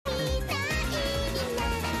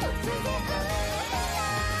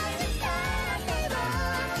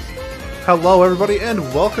Hello, everybody, and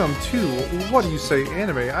welcome to What Do You Say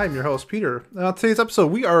Anime. I'm your host, Peter. Today's episode,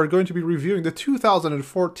 we are going to be reviewing the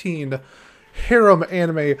 2014 harem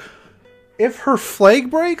anime, If Her Flag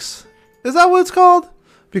Breaks? Is that what it's called?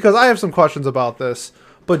 Because I have some questions about this.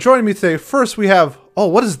 But joining me today, first we have... Oh,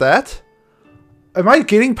 what is that? Am I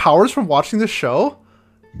getting powers from watching this show?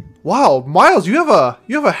 Wow, Miles, you have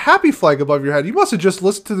a happy flag above your head. You must have just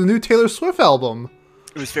listened to the new Taylor Swift album.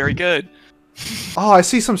 It was very good. Oh, I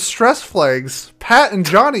see some stress flags. Pat and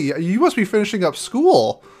Johnny, you must be finishing up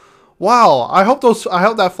school. Wow, I hope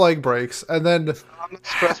that flag breaks. And then I'm not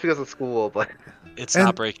stressed because of school, but it's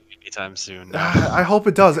not breaking anytime soon. No. I hope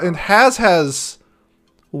it does. And has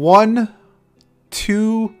 1,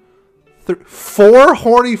 2, 3, 4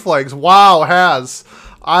 horny flags. Wow, Has.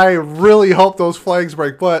 I really hope those flags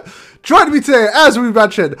break. But joining me today, as we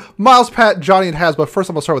mentioned, Miles, Pat, Johnny, and Has. But first,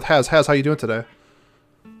 I'm gonna start with Has. Has, how you doing today?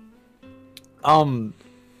 I'm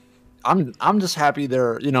just happy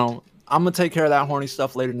they're, I'm gonna take care of that horny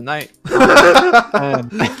stuff later tonight.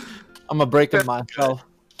 And I'm gonna break it myself.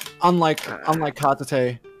 Unlike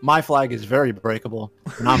Katate, my flag is very breakable,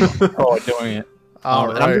 and I'm pro at doing it.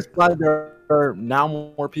 And I'm just glad there are now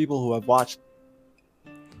more people who have watched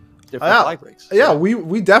different flag breaks. So. Yeah,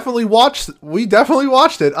 we definitely watched it.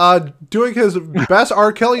 Doing his best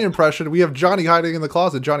R. Kelly impression, we have Johnny hiding in the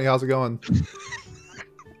closet. Johnny, how's it going?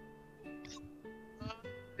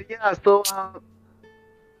 yeah, so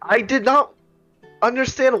I did not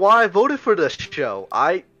understand why I voted for this show.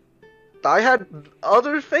 I had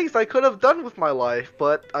other things I could have done with my life,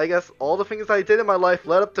 but I guess all the things I did in my life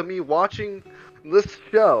led up to me watching this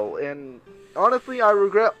show, and honestly, I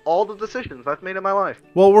regret all the decisions I've made in my life.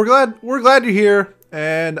 Well, we're glad you're here,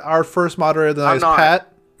 and our first moderator of the night is not.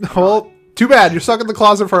 Pat. Well, too bad you're stuck in the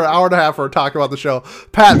closet for an hour and a half for talking about the show.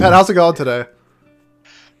 Pat, how's it going today?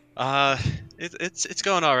 It's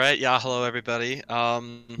going all right. Yeah, hello everybody. I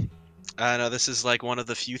know this is like one of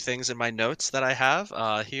the few things in my notes that I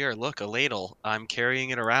have. Here, look, a ladle. I'm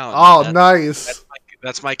carrying it around. Oh, nice.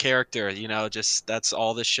 That's my character. Just that's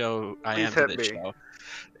all the show I Please am for hit this me. show.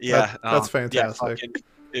 Yeah, that's fantastic.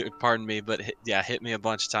 Pardon me, but hit me a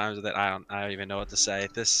bunch of times that I don't even know what to say.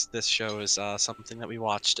 This show is something that we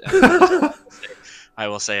watched. And I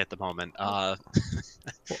will say at the moment.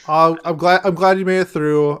 I'm glad you made it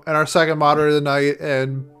through, and our second moderator of the night,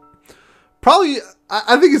 and probably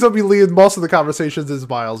I think he's gonna be leading most of the conversations is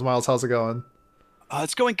Miles. Miles, how's it going?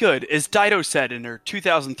 It's going good. As Dido said in her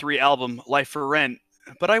 2003 album, Life for Rent,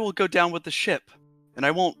 but I will go down with the ship, and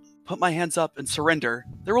I won't put my hands up and surrender.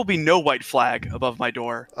 There will be no white flag above my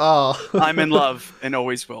door. Oh. I'm in love and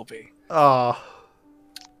always will be. Oh.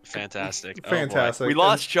 Fantastic. Fantastic. We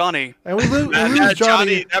lost Johnny. And we lose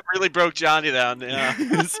Johnny. That really broke Johnny down. Yeah.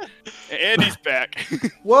 And he's back.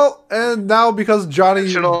 Well, and now because Johnny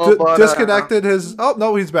disconnected his... Oh,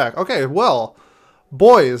 no, he's back. Okay, well,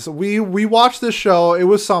 boys, we watched this show. It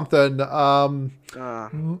was something. I'm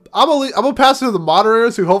gonna pass it to the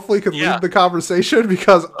moderators who hopefully can lead the conversation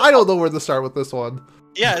because I don't know where to start with this one.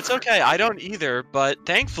 Yeah, it's okay. I don't either, but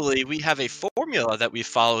thankfully we have a formula that we've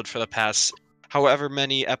followed for the past however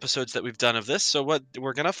many episodes that we've done of this. So what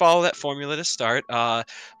we're going to follow that formula to start.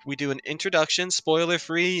 We do an introduction, spoiler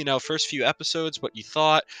free, first few episodes, what you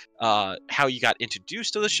thought, how you got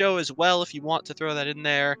introduced to the show as well, if you want to throw that in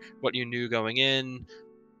there, what you knew going in.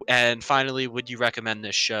 And finally, would you recommend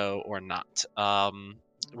this show or not?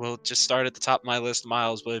 We'll just start at the top of my list.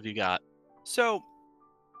 Miles, what have you got? So,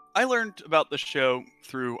 I learned about the show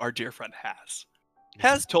through our dear friend Has.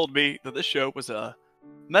 Has told me that this show was a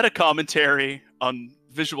meta-commentary on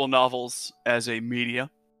visual novels as a media.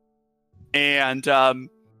 And,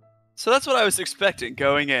 so that's what I was expecting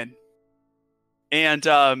going in. And,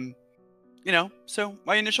 so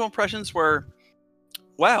my initial impressions were,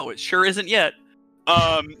 wow, it sure isn't yet.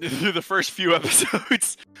 Through the first few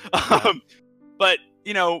episodes. But,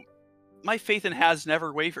 my faith in Has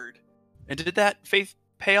never wavered. And did that faith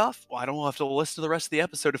pay off? Well, I don't have to listen to the rest of the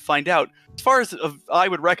episode to find out. As far as if I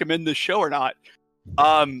would recommend this show or not,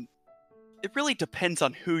 it really depends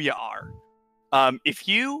on who you are. If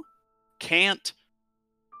you can't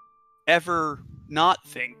ever not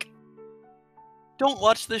think, don't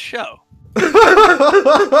watch this show. If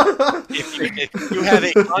you have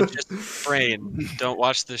a conscious brain, don't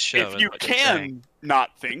watch this show. If you can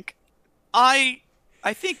not think, I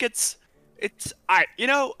think I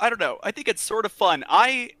don't know. I think it's sort of fun.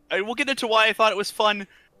 I will get into why I thought it was fun.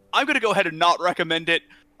 I'm gonna go ahead and not recommend it.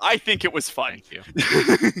 I think it was fun.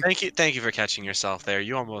 Thank you. Thank you for catching yourself there.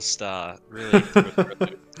 You almost really.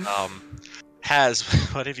 Has,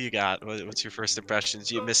 what have you got? What's your first impressions?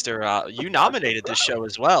 You, Mister, you nominated this show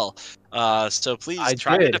as well. So please I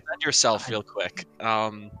try to did. defend yourself real quick,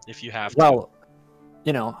 if you have to. Well,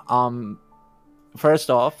 first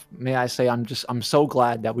off, may I say I'm so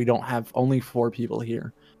glad that we don't have only 4 people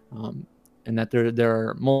here, and that there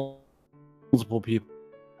are multiple people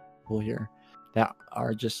here that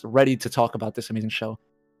are just ready to talk about this amazing show.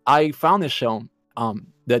 I found this show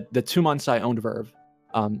the 2 months I owned Verve,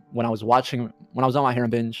 when I was on my Harem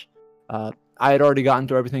binge. I had already gotten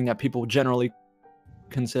through everything that people generally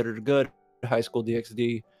considered good: High School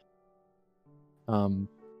DxD,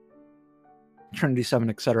 Trinity 7,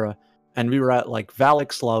 etc. And we were at like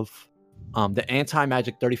Valak's Love, the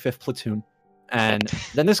anti-magic 35th platoon, and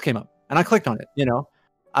then this came up, and I clicked on it.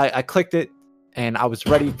 I clicked it, and I was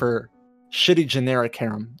ready for shitty generic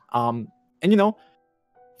harem. And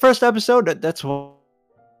first episode, that's what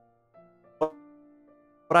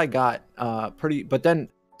I got. But then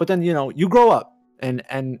you grow up, and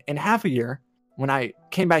in half a year, when I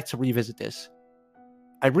came back to revisit this,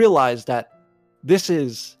 I realized that this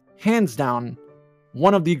is hands down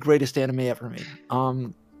one of the greatest anime ever made.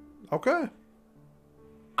 Okay.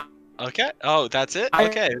 Okay. Oh, that's it. I-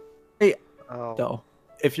 Okay. Oh, Though,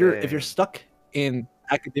 if you're dang. stuck in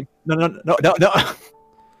academia, no.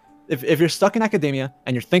 If you're stuck in academia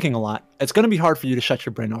and you're thinking a lot, it's gonna be hard for you to shut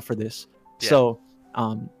your brain off for this. Yeah. So,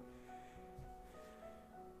 and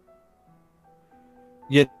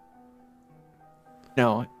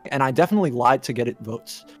I definitely lied to get it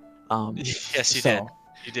votes. Yes, you so, did.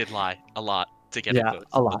 You did lie a lot to get Yeah, it votes.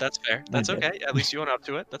 a lot. But that's fair. That's did. okay. At least you went up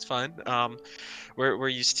to it. That's fine. We're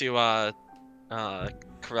used to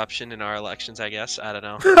corruption in our elections, I guess. I don't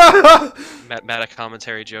know. Meta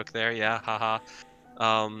commentary joke there. Yeah, haha.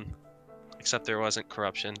 Except there wasn't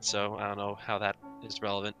corruption, so I don't know how that is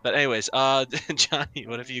relevant. But anyways, Johnny,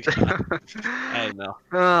 what have you got? I don't know.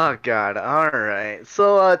 Oh god, alright.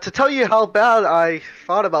 So, to tell you how bad I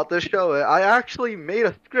thought about this show, I actually made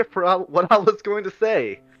a script for what I was going to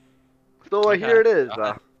say. So, Okay, here it is. go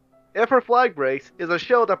ahead. If Her Flag Breaks is a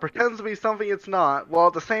show that pretends to be something it's not, while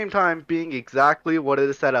at the same time being exactly what it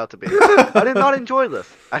is set out to be. I did not enjoy this.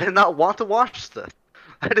 I did not want to watch this.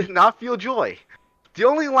 I did not feel joy. The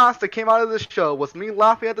only laugh that came out of this show was me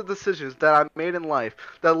laughing at the decisions that I made in life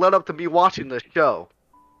that led up to me watching this show.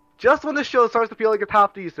 Just when the show starts to feel like it's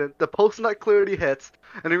half decent, the post-nut clarity hits,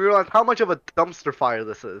 and you realize how much of a dumpster fire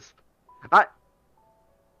this is. I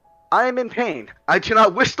am in pain. I do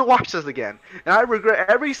not wish to watch this again, and I regret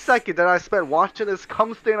every second that I spent watching this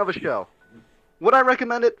cum stain of a show. Would I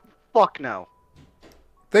recommend it? Fuck no.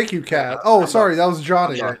 Thank you, Kat. Oh, sorry, that was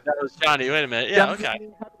Johnny. Yeah, that was Johnny. Wait a minute. Yeah, okay.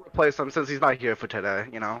 Replace him since he's not here for today,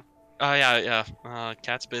 Oh yeah.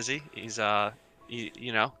 Cat's busy. He's got a new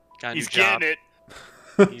He's job. getting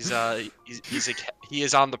it. He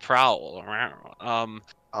is on the prowl.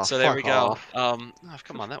 Oh, So there we fuck go. off. Oh,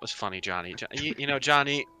 come on, that was funny, Johnny.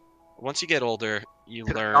 Johnny, once you get older, you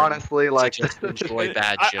learn Honestly, like, to just enjoy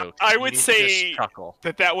bad jokes. I You would need to say- just chuckle.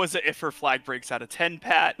 That was a If Her Flag Breaks out of 10,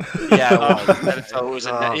 Pat. Yeah, it was. So it was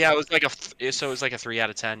Oh. it was like a 3 out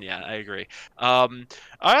of 10. Yeah, I agree. All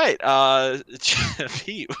right,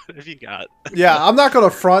 Pete, what have you got? Yeah, I'm not gonna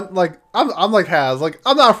front. Like I'm like Haz. Like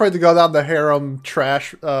I'm not afraid to go down the harem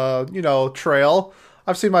trash, trail.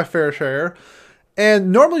 I've seen my fair share.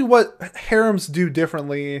 And normally, what harems do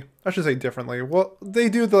differently, I should say differently. What they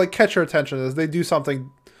do to like catch your attention is they do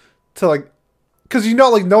something to like, because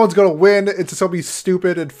like no one's gonna win. It's just gonna be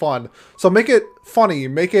stupid and fun. So make it funny,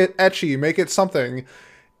 make it etchy, make it something.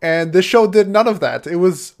 And this show did none of that.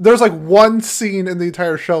 There's like one scene in the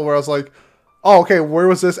entire show where I was like, oh, okay, where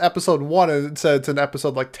was this episode 1? And it said it's an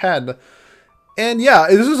episode like 10. And yeah,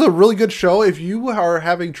 this is a really good show. If you are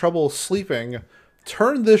having trouble sleeping,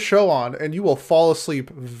 turn this show on and you will fall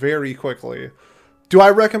asleep very quickly. Do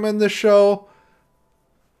I recommend this show?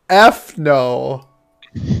 F no.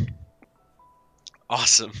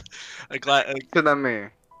 Awesome. Glad than me.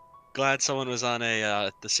 someone was on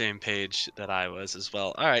the same page that I was as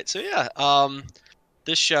well. All right, so yeah,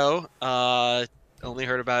 this show only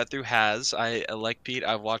heard about it through Haz. I like Pete.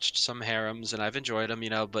 I've watched some harems and I've enjoyed them,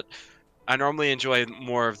 but I normally enjoy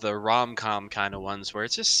more of the rom-com kind of ones where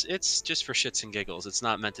it's just for shits and giggles. It's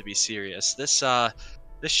not meant to be serious. This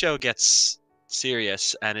show gets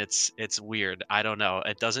serious and it's weird. I don't know.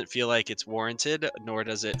 It doesn't feel like it's warranted, nor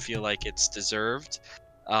does it feel like it's deserved.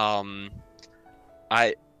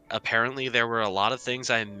 Apparently there were a lot of things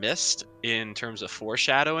I missed in terms of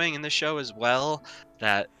foreshadowing in the show as well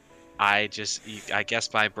that I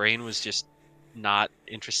guess my brain was just not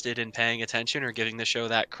interested in paying attention or giving the show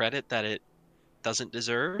that credit that it doesn't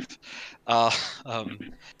deserve. Uh, um,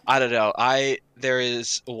 I don't know. There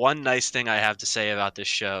is one nice thing I have to say about this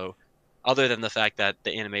show, other than the fact that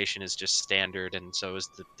the animation is just standard, and so is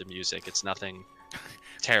the music. It's nothing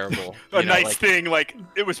terrible. A nice thing, like,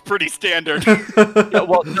 it was pretty standard. Yeah,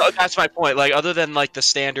 well, no, that's my point. Like, other than like the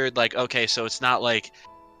standard, like, okay, so it's not like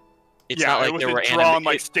not like it there were wasn't drawn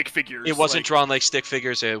like stick figures. It wasn't like, drawn like stick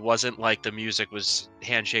figures. It wasn't like the music was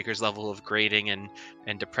Handshaker's level of grating and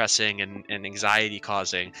depressing and anxiety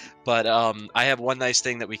causing. But I have one nice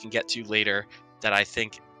thing that we can get to later that I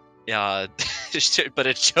think, but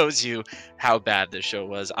it shows you how bad this show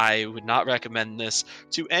was. I would not recommend this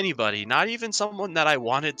to anybody, not even someone that I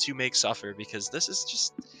wanted to make suffer, because this is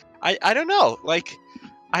just, I don't know. Like,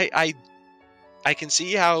 I can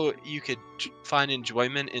see how you could find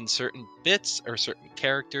enjoyment in certain bits or certain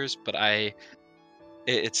characters, but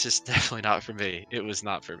it's just definitely not for me. It was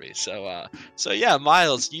not for me. So yeah,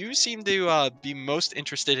 Miles, you seem to be most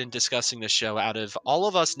interested in discussing this show out of all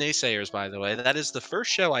of us naysayers, by the way. That is the first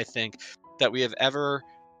show, I think, that we have ever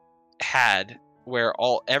had where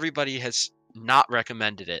everybody has not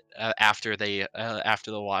recommended it after the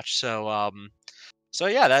watch. So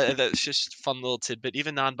yeah, that's just a fun little tidbit.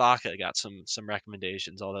 Even Non-Baka got some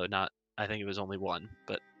recommendations, although not. I think it was only one,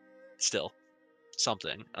 but still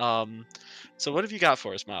something. So what have you got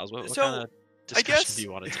for us, Miles? What kind of discussion do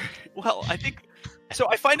you want to take? Well, I think so.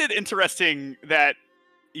 I find it interesting that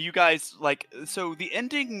you guys like. So the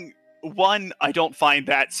ending one, I don't find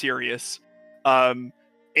that serious, and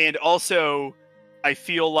also I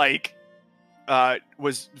feel like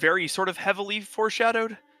was very sort of heavily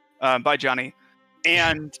foreshadowed by Johnny.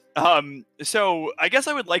 And so I guess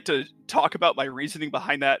I would like to talk about my reasoning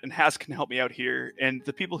behind that, and Has can help me out here, and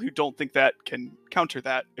the people who don't think that can counter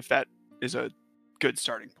that, if that is a good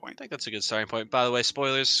starting point. I think that's a good starting point. By the way,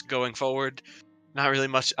 spoilers going forward, not really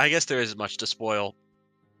much. I guess there is much to spoil.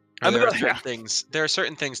 There are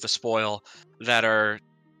certain things to spoil that are,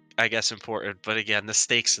 I guess, important. But again, the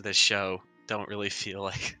stakes of this show don't really feel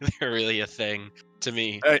like they're really a thing to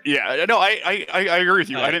me. Yeah, no, I agree with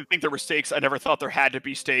you. I didn't think there were stakes. I never thought there had to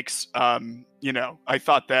be stakes. I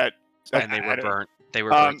thought that, and they were burnt. They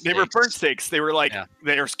were burnt steaks. They were like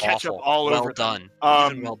there's ketchup all over. Well done.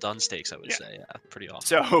 Even well done steaks, I would say. Yeah, pretty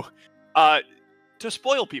awesome. So, to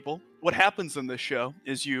spoil people, what happens in this show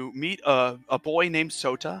is you meet a boy named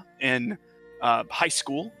Sota in high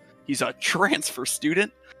school. He's a transfer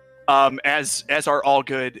student, as are all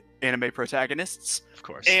good anime protagonists, of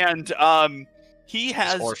course. And he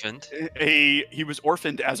has orphaned. He was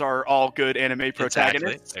orphaned, as are all good anime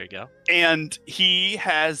protagonists. Exactly. There you go. And he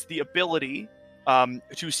has the ability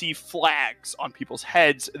to see flags on people's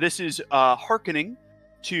heads. This is hearkening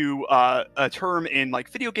to a term in like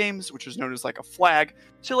video games, which is known as like a flag.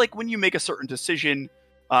 So like when you make a certain decision,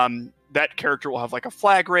 that character will have like a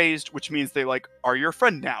flag raised, which means they like are your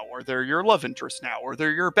friend now, or they're your love interest now, or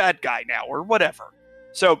they're your bad guy now, or whatever.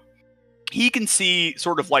 So he can see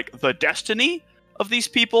sort of like the destiny of these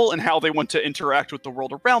people and how they want to interact with the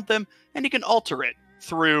world around them, and he can alter it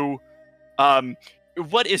through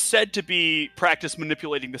what is said to be practice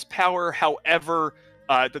manipulating this power. However,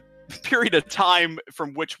 the period of time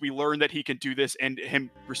from which we learn that he can do this and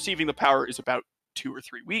him receiving the power is about 2 or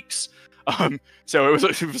 3 weeks. So it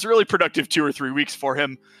was a really productive 2 or 3 weeks for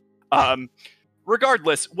him.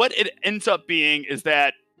 Regardless, what it ends up being is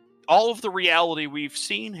that all of the reality we've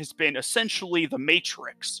seen has been essentially the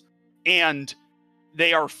Matrix, and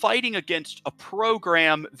they are fighting against a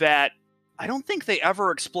program that I don't think they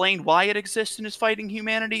ever explained why it exists and is fighting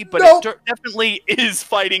humanity, but it definitely is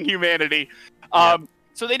fighting humanity.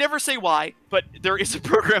 So they never say why, but there is a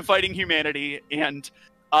program fighting humanity, and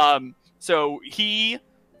so he,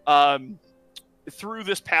 through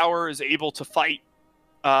this power, is able to fight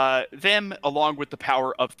them, along with the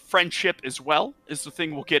power of friendship as well, is the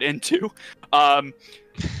thing we'll get into.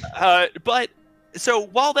 But so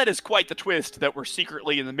while that is quite the twist that we're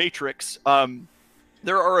secretly in the Matrix,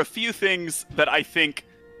 there are a few things that I think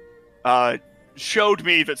showed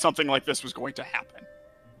me that something like this was going to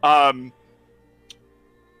happen.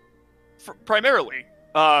 Primarily,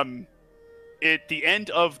 at the end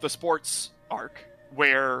of the sports arc,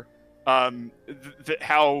 where how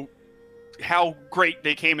great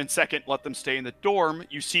they came in second, let them stay in the dorm,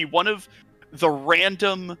 you see one of the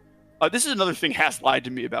random... this is another thing Has lied to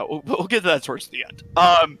me about. We'll get to that towards the end.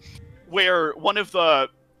 Where one of the...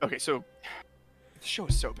 Okay, so... The show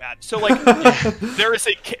is so bad. So, like, there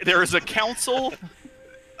is a council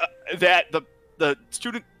that the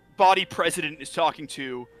student body president is talking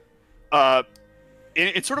to.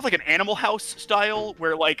 It's sort of like an Animal House style,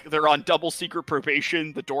 where, like, they're on double secret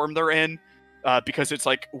probation, the dorm they're in. because it's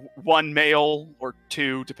like one male or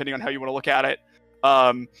two, depending on how you want to look at it,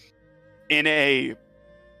 in a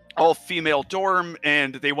all-female dorm,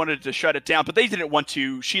 and they wanted to shut it down, but they didn't want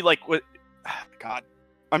to. She like what? God,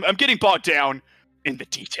 I'm getting bogged down in the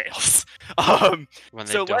details. When they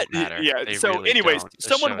so don't matter. yeah. They So, really anyways, don't. The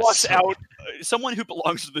someone show is walks so- out. Someone who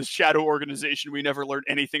belongs to this shadow organization we never learned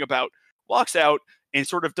anything about walks out and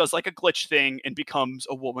sort of does like a glitch thing and becomes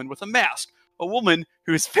a woman with a mask. A woman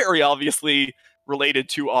who is very obviously related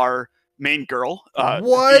to our main girl.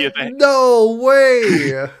 What? via the- No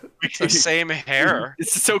way! It's the same hair.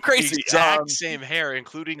 It's so crazy. The exact same hair,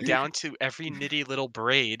 including down to every nitty little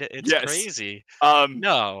braid. It's Yes. crazy. Um,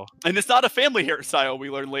 No. and it's not a family hairstyle, we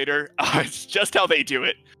learn later. It's just how they do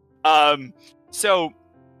it. So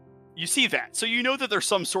you see that. So you know that there's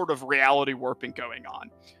some sort of reality warping going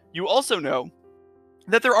on. You also know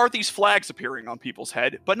that there are these flags appearing on people's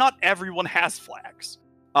head, but not everyone has flags.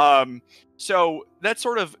 So that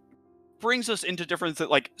sort of brings us into difference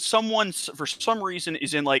that like someone for some reason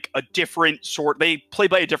is in like a different sort. They play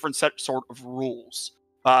by a different sort of rules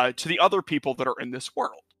to the other people that are in this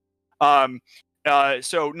world.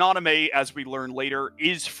 So Naname, as we learn later,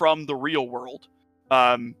 is from the real world,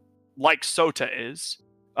 like Sota is.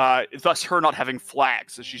 Thus, her not having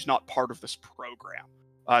flags, as she's not part of this program.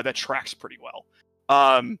 That tracks pretty well.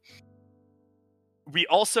 We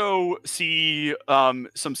also see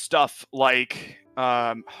some stuff like,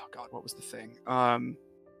 oh God, what was the thing?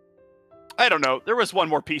 I don't know. There was one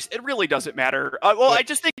more piece. It really doesn't matter. Well, I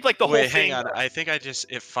just think like the whole Wait, thing. hang on. I think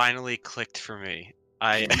it finally clicked for me.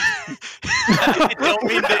 I don't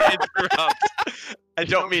mean to interrupt. I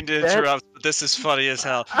don't mean to interrupt, but this is funny as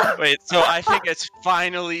hell. Wait, so I think it's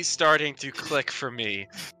finally starting to click for me.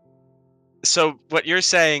 So what you're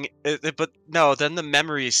saying, but no, then the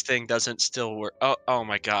memories thing doesn't still work. Oh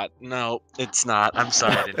my God, no, it's not. I'm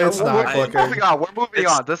sorry. It's not clicking. We're moving on. We're moving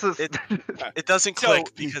on. This is. It doesn't So-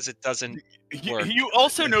 click because it doesn't work. You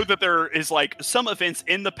also know that there is like some events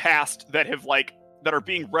in the past that have like that are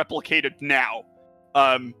being replicated now,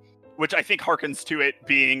 which I think harkens to it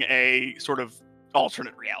being a sort of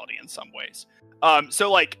alternate reality in some ways.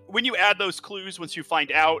 So like when you add those clues, once you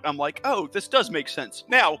find out, I'm like, oh, this does make sense.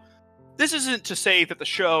 Now, this isn't to say that the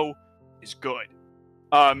show is good.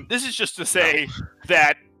 This is just to say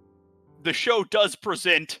that the show does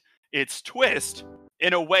present its twist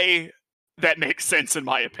in a way that makes sense, in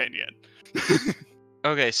my opinion.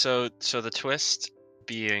 Okay, so the twist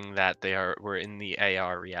being that we're in the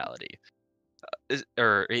AR reality,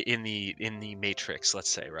 or in the Matrix,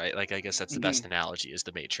 let's say, right? Like I guess that's the best analogy is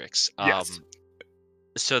the Matrix. Yes.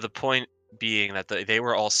 So the point being that they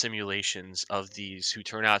were all simulations of these who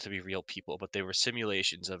turn out to be real people, but they were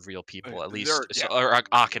simulations of real people, at least, or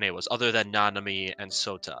Akane was, other than Nanami and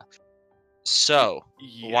Sota. So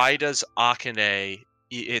why does Akane?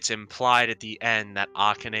 It's implied at the end that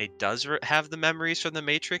Akane does have the memories from the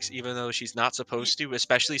Matrix, even though she's not supposed to,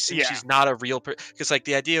 especially since she's not a real person. Because like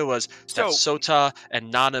the idea was that Sota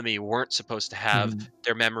and Nanami weren't supposed to have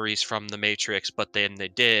their memories from the Matrix, but then they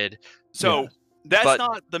did. So that's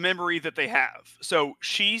not the memory that they have. So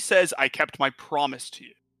she says, "I kept my promise to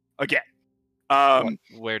you." Again,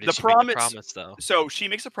 where did she make the promise though? So she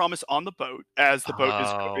makes a promise on the boat as the boat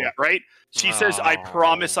is right. She says, "I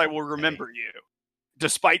promise I will remember you,"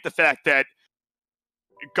 despite the fact that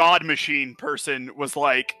God Machine person was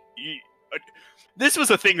like. This was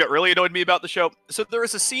a thing that really annoyed me about the show. So there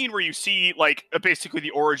is a scene where you see like basically the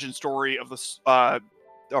origin story of this of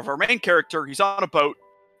our main character. He's on a boat.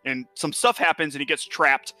 And some stuff happens, and he gets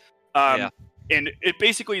trapped. And it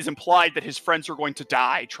basically is implied that his friends are going to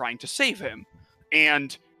die trying to save him.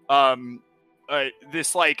 And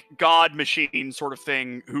this like God machine sort of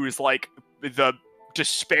thing, who is like the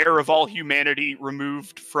despair of all humanity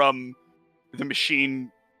removed from the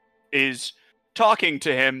machine, is talking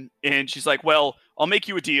to him. And she's like, "Well, I'll make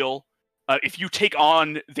you a deal. If you take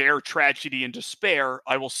on their tragedy and despair,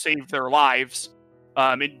 I will save their lives.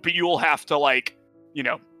 But you will have to like,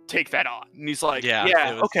 take that on." And he's like,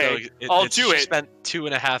 okay, I'll do it. Spent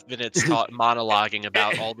 2.5 minutes monologuing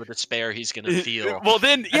about all the despair he's gonna feel. Well,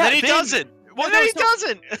 then, and then he doesn't. Well, then he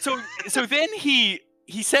doesn't. So then he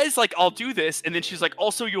says like, "I'll do this," and then she's like,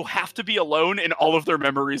 "Also, you'll have to be alone, and all of their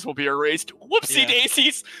memories will be erased." Whoopsie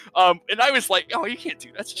daisies. And I was like, "Oh, you can't do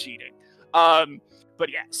that's cheating." But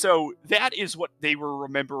yeah, so that is what they were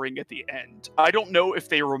remembering at the end. I don't know if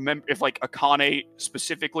they remember if like Akane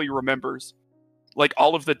specifically remembers. Like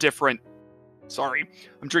all of the different. Sorry,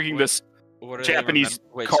 I'm drinking this Japanese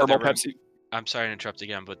caramel Pepsi. I'm sorry to interrupt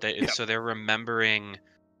again, but they're remembering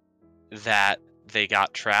that they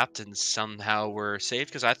got trapped and somehow were saved?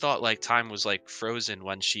 Because I thought like time was like frozen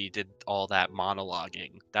when she did all that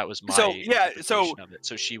monologuing. That was my interpretation of it.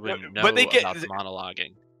 So she wouldn't know but they get about the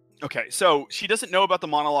monologuing. Okay, so she doesn't know about the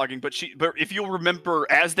monologuing, but if you'll remember,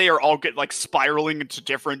 as they are all spiraling into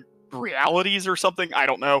different realities or something, I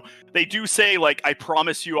don't know. They do say like, "I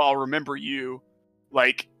promise you, I'll remember you,"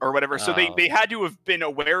 like or whatever. So they had to have been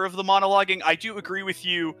aware of the monologuing. I do agree with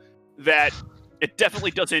you that it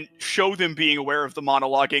definitely doesn't show them being aware of the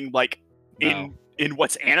monologuing, like in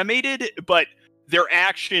what's animated, but their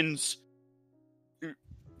actions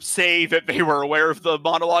say that they were aware of the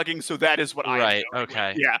monologuing, so that is what Right. I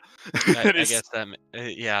Okay. yeah. I guess that.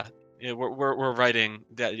 Yeah. We're writing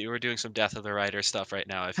that. We're doing some Death of the Writer stuff right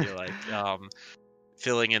now. I feel like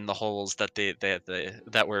filling in the holes that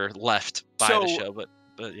that were left by the show.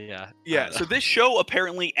 But yeah. Yeah. So this show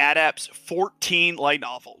apparently adapts 14 light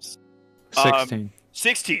novels. 16.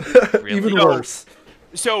 16. Really? Even No. worse.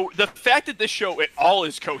 So the fact that this show at all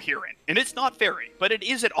is coherent, and it's not very, but it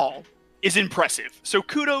is at all, is impressive. So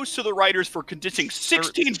kudos to the writers for condensing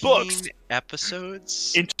 16 books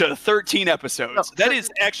episodes into 13 episodes. No, That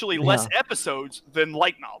is actually less episodes than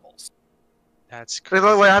light novels. That's Wait,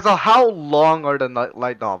 crazy. wait, so how long are the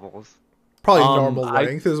light novels? Probably Um, normal I-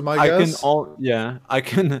 length is my I guess.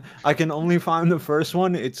 I can only find the first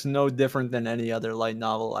one. It's no different than any other light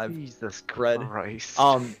novel I've Jesus read. Christ.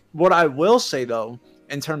 What I will say though,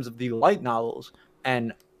 in terms of the light novels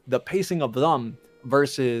and the pacing of them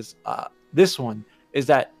versus this one, is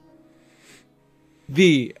that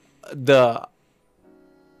the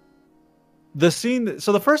scene.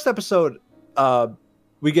 So the first episode,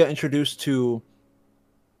 we get introduced to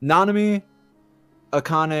Nanami,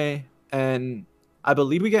 Akane, and I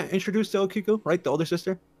believe we get introduced to Okiku, right, the older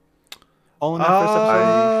sister. All in that first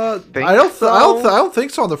episode. think I don't so.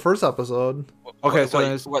 think so on the first episode. Okay, Wait, so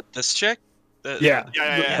there's- what this chick? Yeah.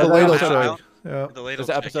 The The ladle episode- chick. Yeah. The ladle is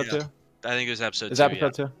it chick, episode yeah. two? I think it was episode Is two. that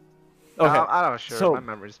episode two? Okay. I'm not sure. So- My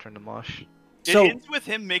memory's turned to mush. It So ends with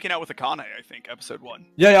him making out with Akane, I think, episode 1.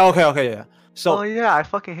 yeah, okay, yeah. So Oh yeah, I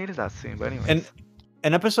fucking hated that scene. But anyway.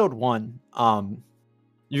 in episode 1,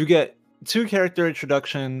 you get 2 character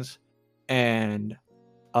introductions and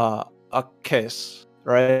a kiss,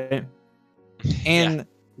 right? And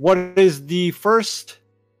what is the first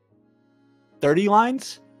 30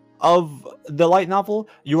 lines of the light novel?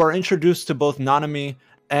 You are introduced to both Nanami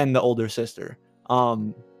and the older sister.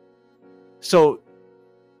 So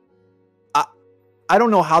I don't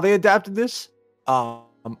know how they adapted this. I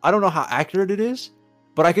don't know how accurate it is,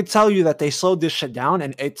 but I could tell you that they slowed this shit down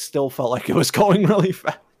and it still felt like it was going really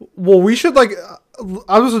fast. Well, we should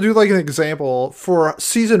I was gonna do like an example for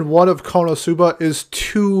season 1 of Konosuba is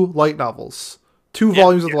 2 light novels, 2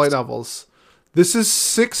 volumes of the light novels. This is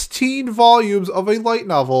 16 volumes of a light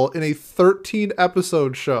novel in a 13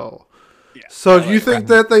 episode show. Yeah. So if you think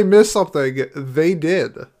that they missed something, they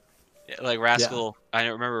did. Yeah, like Rascal. I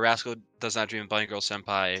remember Rascal Does Not Dream of Bunny Girl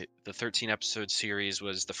Senpai. The 13 episode series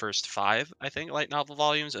was the first 5, I think, light novel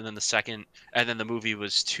volumes, and then the second, and then the movie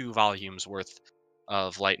was 2 volumes worth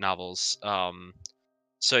of light novels.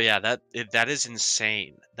 So yeah, that is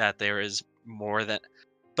insane that there is more than.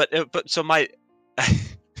 But so my.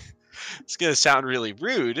 It's gonna sound really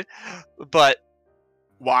rude, but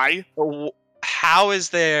Why? how is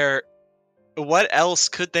there? What else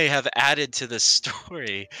could they have added to the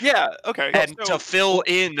story? Yeah, okay. And so- to fill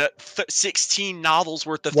in 16 novels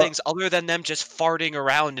worth of What- things other than them just farting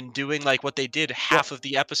around and doing like what they did half of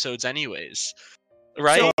the episodes anyways.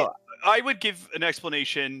 Right? So, I would give an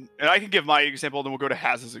explanation, and I can give my example, then we'll go to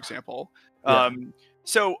Haz's example. Yeah.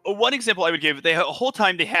 So one example I would give, the whole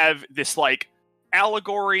time they have this like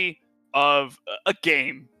allegory of a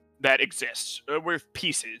game that exists with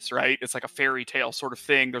pieces, right? It's like a fairy tale sort of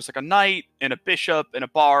thing. There's like a knight and a bishop and a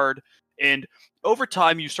bard, and over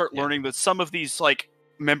time you start learning that some of these like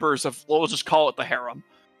members of, we'll just call it the harem,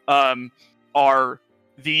 are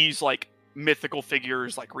these like mythical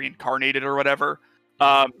figures, like reincarnated or whatever.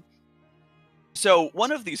 So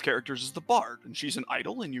one of these characters is the bard, and she's an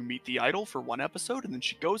idol, and you meet the idol for 1 episode, and then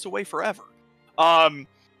she goes away forever.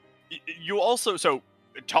 You also, so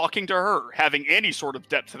talking to her, having any sort of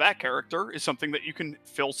depth to that character is something that you can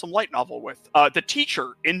fill some light novel with. The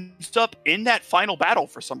teacher ends up in that final battle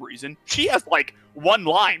for some reason. She has like 1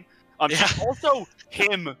 line. She's also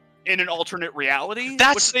him in an alternate reality.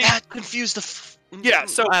 That confused Yeah,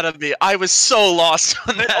 so out of me. I was so lost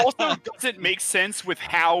on It that. also doesn't make sense with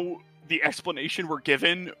how the explanation we're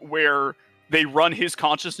given, where they run his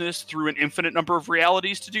consciousness through an infinite number of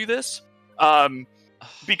realities to do this,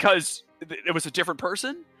 because it was a different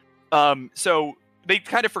person. So they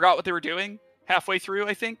kind of forgot what they were doing halfway through,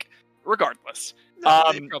 I think. regardless,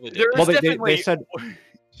 No, they probably did. there is Well, definitely they said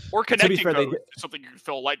or connecting fair, they code to something you can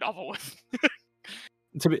fill a light novel with.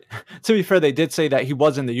 to be fair, they did say that he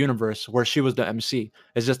was in the universe where she was the MC.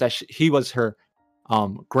 It's just that he was her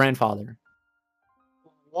grandfather.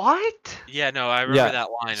 What? Yeah, no, I remember Yeah. that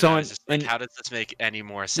line. So And I was in- just like, in- how does this make any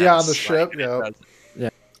more sense? Yeah, on the Like, ship, it yeah. doesn't.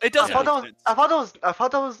 It I doesn't. thought that was. make sense. I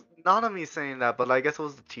thought that was Nanami saying that, but I guess it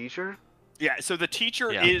was the teacher. Yeah, so the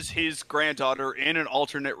teacher Yeah. is his granddaughter in an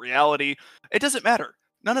alternate reality. It doesn't matter.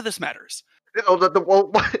 None of this matters. You know, what?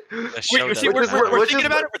 The show Wait, see, doesn't we're, is- matter. we're which thinking is-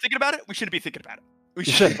 about it. We're thinking about it. We shouldn't be thinking about it. We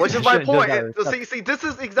You should. should. Which is You my shouldn't do point. that. See, this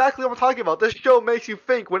is exactly what I'm talking about. This show makes you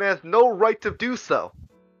think when it has no right to do so.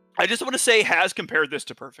 I just want to say, has compared this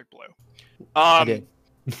to Perfect Blue. I did.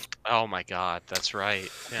 Oh my god, that's right.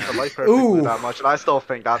 I Yeah. like Perfect Blue Ooh. that much, and I still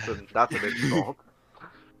think that's an insult.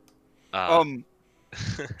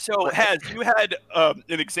 So has you had an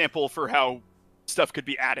example for how stuff could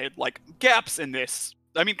be added, like gaps in this?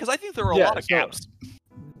 I mean, because I think there are a Yeah, lot of so- gaps.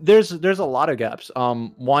 There's a lot of gaps.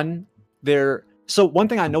 One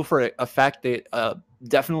thing I know for a fact they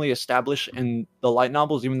definitely established in the light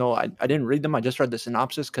novels, even though I didn't read them, I just read the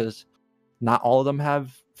synopsis because not all of them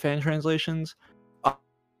have fan translations.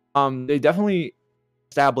 They definitely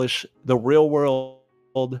establish the real world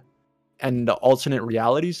and the alternate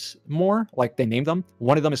realities more, like they named them.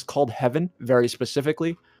 One of them is called Heaven, very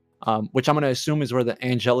specifically, which I'm going to assume is where the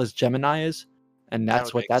Angelus Gemini is, and That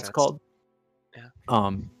that's would what make that's sense. called.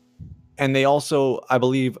 Yeah. And they also, I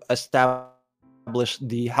believe, established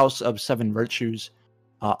the House of Seven Virtues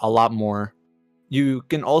a lot more. You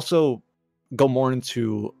can also go more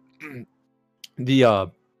into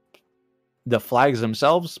the flags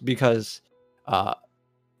themselves because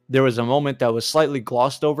there was a moment that was slightly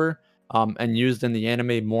glossed over and used in the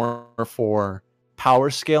anime more for power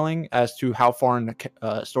scaling as to how far in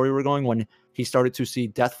the story we're going when he started to see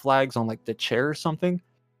death flags on like the chair or something,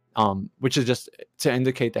 which is just to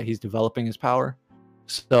indicate that he's developing his power.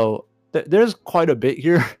 So there's quite a bit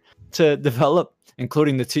here to develop,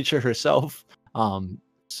 including the teacher herself.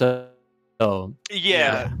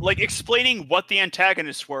 Yeah, like explaining what the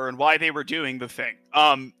antagonists were and why they were doing the thing.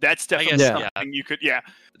 That's definitely guess, something you could. Yeah.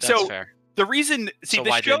 That's So fair. the reason, see, So the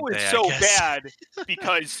why show didn't is they, I so guess? bad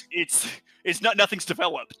because it's not nothing's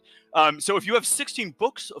developed. So if you have 16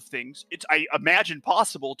 books of things, it's I imagine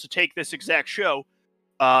possible to take this exact show,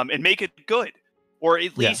 and make it good, or at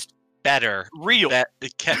Yeah. least Better. real.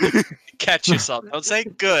 Catch yourself. Don't say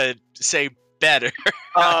good. Say better.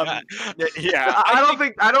 Yeah, I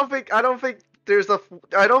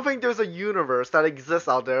don't think there's a universe that exists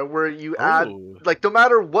out there where you add Ooh. like no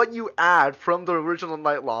matter what you add from the original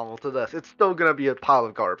light novel to this, it's still gonna be a pile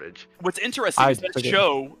of garbage. what's interesting I is that forget.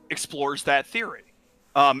 show explores that theory.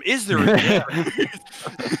 Is there?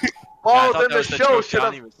 Well, I thought then that the was the show joke should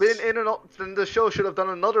have Johnny was- been in an. Then the show should have done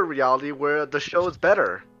another reality where the show is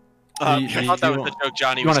better. You- I thought that was the joke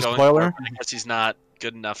Johnny you was want a going spoiler? for, but I guess he's not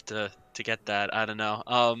good enough to get that. I don't know.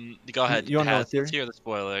 Go ahead. You wanna know a Has, theory? let's hear the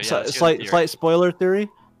spoiler. Yeah, So, let's hear the slight theory. slight spoiler theory.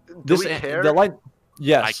 Do we care? The light. I,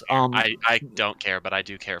 Yes. care. I don't care, but I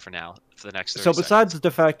do care for now. For the next 30 So seconds. besides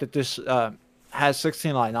the fact that this has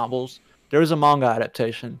 16 light novels, there is a manga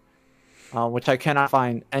adaptation, which I cannot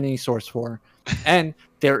find any source for, and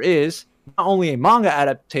there is not only a manga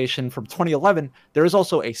adaptation from 2011, there is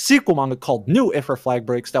also a sequel manga called New If Her Flag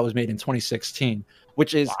Breaks that was made in 2016,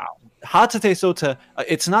 which is Hatsune Sota.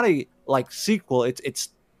 It's not a like sequel. It's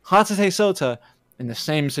Hatsune Sota in the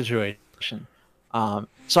same situation.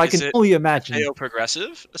 So I Is can it only imagine. Neo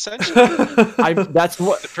progressive, essentially. That's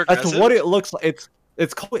what Progressive? it looks like.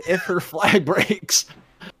 It's called If Her Flag Breaks,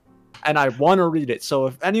 and I want to read it. So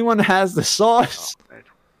if anyone has the sauce,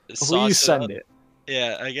 Sauce please it send up. it.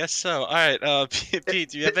 Yeah, I guess so. All right, Pete,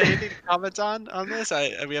 do you have anything to comment on this?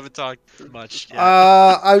 We haven't talked much yet.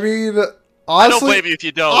 I mean, I don't honestly, blame you if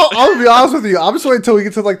you don't. I'll be honest with you. I'm just waiting until we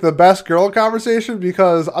get to like the best girl conversation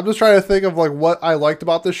because I'm just trying to think of like what I liked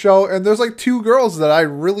about the show, and there's like two girls that I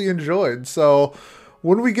really enjoyed. So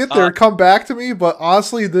when we get there, come back to me. But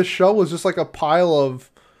honestly, this show was just like a pile of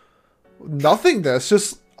nothingness.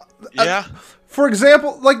 Just Yeah. for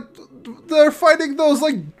example, like they're fighting those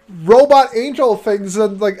like robot angel things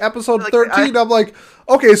in like episode Like, 13. I'm like,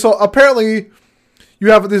 okay, so apparently you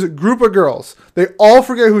have this group of girls. They all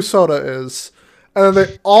forget who Soda is. And then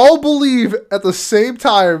they all believe at the same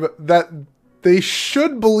time that they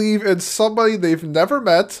should believe in somebody they've never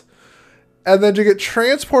met. And then you get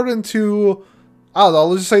transported into, I don't know,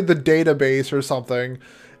 let's just say the database or something.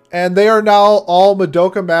 And they are now all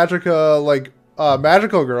Madoka Magica, like,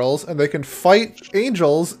 magical girls. And they can fight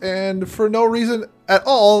angels. And for no reason at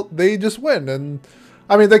all, they just win. And,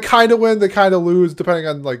 I mean, they kind of win, they kind of lose, depending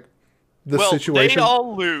on, like, the well, situation. they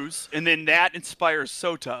all lose, and then that inspires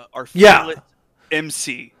Sota, our Yeah. favorite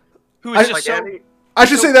MC, who I- is just Like so. any, I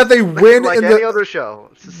should say that they win like in any the other show.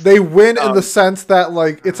 It's just- they win in Um, the sense that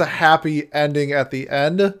like it's a happy ending at the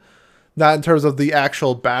end, not in terms of the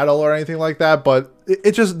actual battle or anything like that. But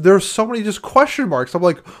it just there's so many just question marks. I'm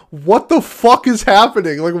like, what the fuck is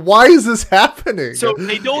happening? Like, why is this happening? So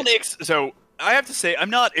they don't. So I have to say, I'm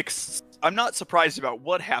not surprised about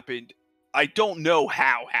what happened. I don't know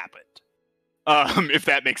how happened. If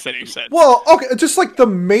that makes any sense. Well, okay, just like the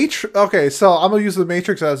Matrix. Okay, so I'm gonna use the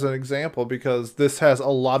Matrix as an example because this has a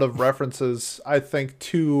lot of references, I think,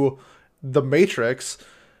 to the Matrix.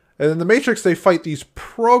 And in the Matrix, they fight these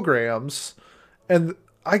programs, and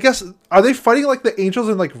I guess are they fighting like the angels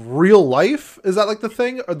in like real life? Is that like the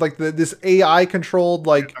thing, or like this AI controlled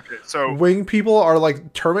like Okay, so wing people are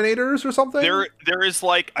like Terminators or something? there is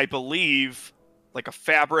like I believe like a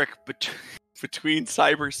fabric between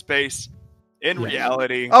cyberspace and Yeah.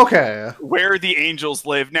 reality Okay. where the angels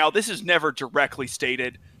live. Now this is never directly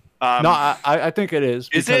stated. No, I think it is.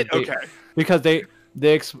 Is because it they- okay?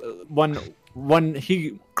 Because when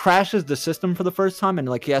he crashes the system for the first time and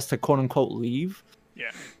like he has to quote unquote leave.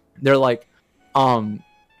 Yeah. They're like,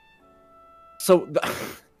 so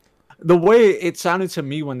the way it sounded to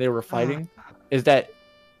me when they were fighting is that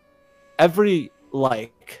every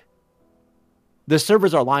like the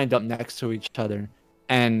servers are lined up next to each other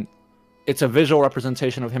and it's a visual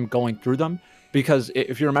representation of him going through them because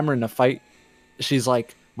if you remember in the fight she's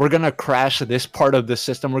like, we're gonna crash this part of the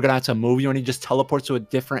system, we're gonna have to move you, and he just teleports to a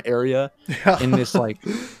different area Yeah. in this like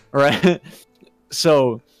right.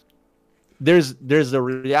 So there's the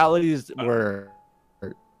realities where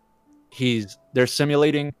they're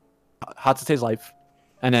simulating Hatsute's life,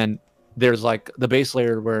 and then there's like the base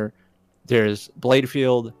layer where there's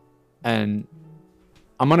Bladefield, and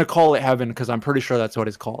I'm gonna call it heaven because I'm pretty sure that's what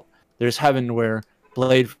it's called. There's heaven where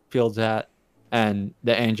Bladefield's at, and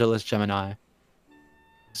the angel is Gemini.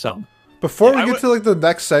 So Before Yeah, we get to like the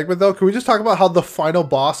next segment, though, can we just talk about how the final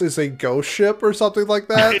boss is a ghost ship or something like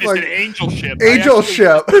that? It is like an angel ship. angel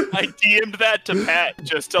ship. I DM'd that to Pat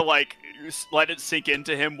just to like let it sink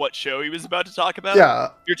into him what show he was about to talk about. Yeah.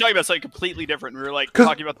 You're talking about something completely different. We were like 'Cause-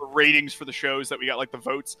 talking about the ratings for the shows that we got, like the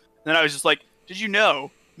votes. And then I was just like, did you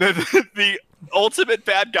know that the ultimate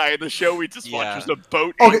bad guy in the show we just watched Yeah. was a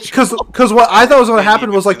boat Okay, angel? because what I thought was going to Maybe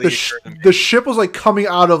happen was like really occurred to me. the ship was like coming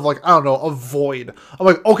out of like I don't know a void. I'm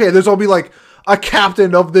like, okay, there's gonna be like a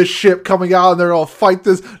captain of this ship coming out and they're all fight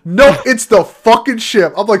this. No, it's the fucking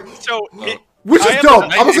ship. I'm like, So which I is have dope. a- I'm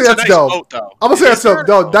gonna say It's a that's nice dope. boat, though. I'm gonna say Is that's dope.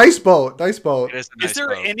 there- No, nice boat, nice boat. It is a is nice there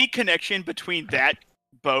boat. any connection between that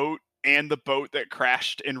boat and the boat that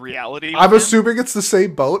crashed in reality? I'm with him? assuming it's the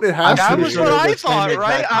same boat. It has I'm to That be. was sure what they're I the same thought,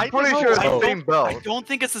 right? exact I'm pretty sure it's I the don't- same I boat. don't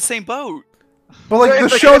think it's the same boat. But like Yeah, the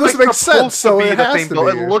it's show it's doesn't make supposed sense, so to be it the has same to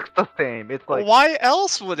boat. be. It looks the same. It's like Why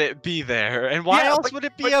else would it be there? And why Yeah, else but- would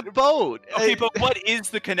it be a boat? Okay, but what is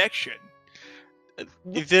the connection?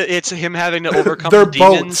 It's him having to overcome They're the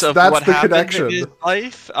demons boats. of That's what the happened connection. in his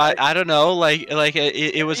life. I don't know. Like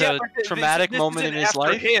it was Yeah, a but this- traumatic this moment in isn't his after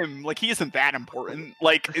life. Him, like he isn't that important.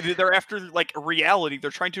 Like they're after like reality.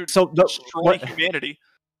 They're trying to So destroy what, humanity.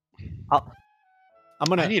 I'm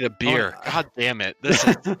gonna I need a beer. God damn it! This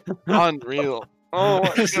is unreal. Oh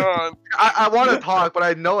my god. I want to talk, but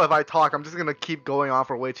I know if I talk, I'm just gonna keep going on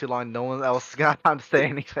for way too long. No one else is gonna have time to say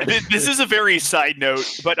anything. This is a very side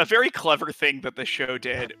note, but a very clever thing that the show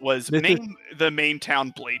did was This is- name the main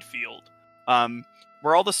town Bladefield,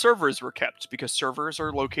 where all the servers were kept because servers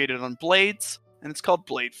are located on blades, and it's called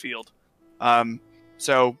Bladefield.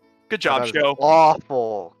 So good job, That is show.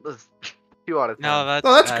 Awful. This is 2 out of 10. No, that's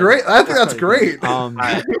No, that's great. I think that's great.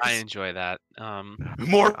 I enjoy that.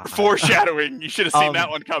 More foreshadowing. You should have seen that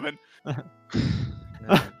Um, one coming.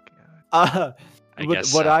 I what,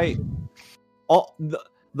 guess what so. I all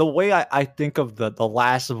the way I think of the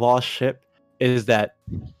last boss ship is that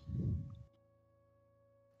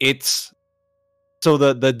it's so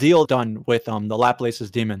the deal done with the Laplace's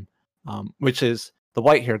demon, which is the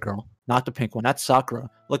white hair girl, not the pink one. That's Sakura.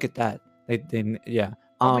 Look at that. They yeah.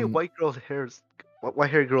 How many white girls hairs? What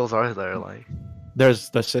white hair girls are there? Like,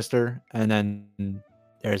 There's the sister, and then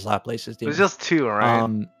there's Laplace's demon. there's just 2,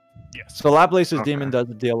 right? Yes. So Laplace's Okay. demon does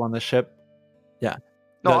the deal on the ship. Yeah.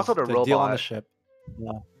 No, I does thought a the deal on the robot. ship.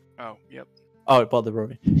 Yeah. Oh, yep. Oh, well, the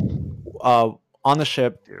robot. On the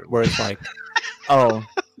ship Dear where it's like, oh,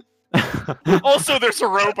 Also, there's a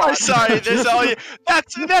robot. I'm sorry. There's all you.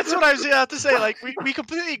 That's what I was about to say. Like we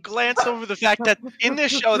completely glanced over the fact that in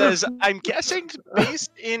this show that is, I'm guessing,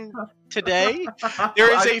 based in today,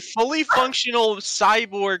 there is a fully functional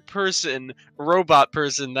cyborg person, robot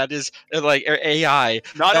person that is like or AI.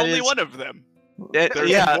 Not that only is- one of them. There's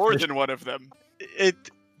yeah, more than one of them.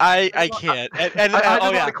 I can't. And I just oh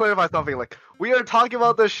want yeah. to clarify something. Like, we are talking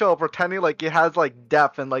about this show pretending like it has like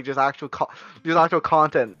depth and like just actual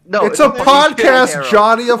content. No, It's a fucking podcast, shit, Arrow.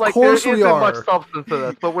 Johnny. Of Like, course there we isn't are. much substance to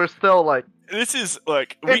this, but we're still like. This is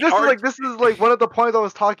like And this is like one of the points I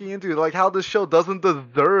was talking into, like how this show doesn't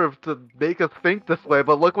deserve to make us think this way,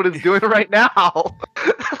 but look what it's doing right now.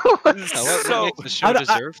 Yeah, what So- makes the show I-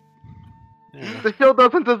 deserve? Yeah. The show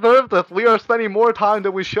doesn't deserve this. We are spending more time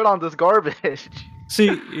than we should on this garbage. See,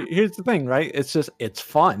 here's the thing, right? It's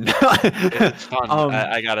fun. It's fun. Um,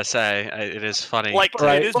 I gotta say, it is funny. like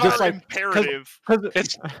Right, it is just more like- imperative.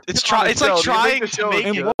 It's It's on the it's like show, they make trying the to show make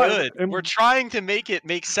it good. good. And- We're trying to make it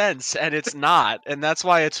make sense, and it's not, and that's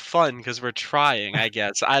why it's fun because we're trying. I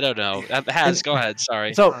guess I don't know. Has go ahead.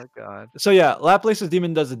 Sorry. So Oh god. So yeah, Laplace's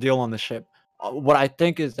demon does a deal on the ship. What I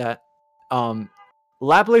think is that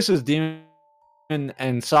Laplace's demon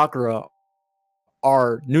and Sakura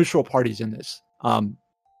are neutral parties in this.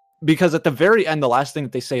 Because at the very end, the last thing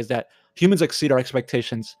that they say is that humans exceed our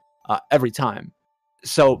expectations every time.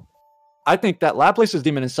 So I think that Laplace's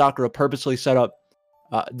demon and Sakura purposely set up,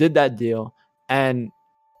 did that deal, and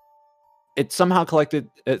it somehow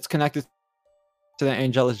it's connected to the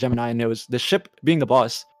Angelus Gemini, and it was the ship being the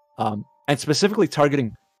boss, and specifically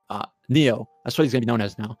targeting Neo. That's what he's gonna be known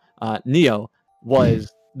as now. Neo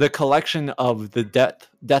was the collection of the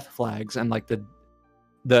death flags and like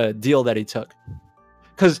the deal that he took,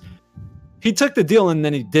 because he took the deal and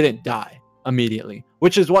then he didn't die immediately,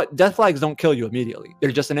 which is what death flags don't kill you immediately.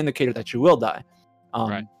 They're just an indicator that you will die.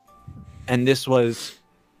 Right. And this was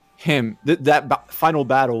him. Final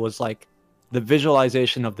battle was like the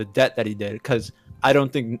visualization of the debt that he did, because I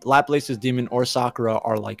don't think Laplace's demon or Sakura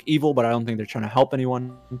are like evil, but I don't think they're trying to help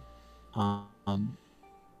anyone.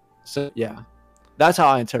 So yeah, that's how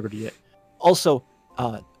I interpreted it. Also,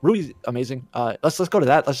 Rui's amazing. Let's go to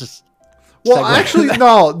that. Let's just. Well, segue. actually,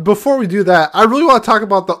 no. Before we do that, I really want to talk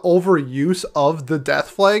about the overuse of the death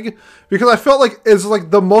flag, because I felt like it's like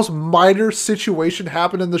the most minor situation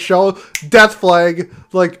happened in the show. Death flag,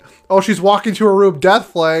 like, oh, she's walking to her room, death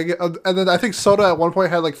flag, and then I think Soda at one point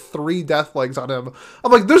had like 3 death flags on him.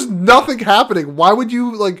 I'm like, there's nothing happening. Why would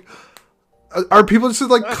you like? Are people just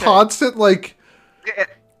like constant like?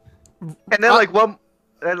 And then like one,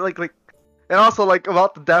 and like. And also, like,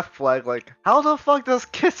 about the death flag, like, how the fuck does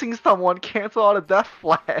kissing someone cancel out a death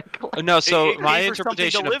flag? No, so it my gave her something to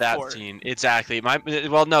interpretation of live that for. scene, exactly.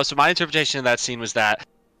 So my interpretation of that scene was that,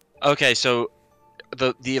 okay, so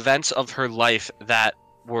the events of her life that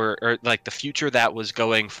were, or like the future that was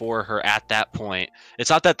going for her at that point, it's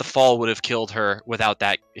not that the fall would have killed her without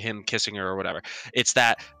that him kissing her or whatever. It's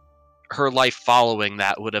that her life following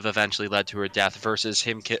that would have eventually led to her death, versus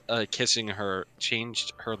him kissing her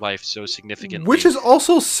changed her life so significantly. Which is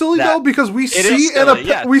also silly That- though, because we is see in silly, a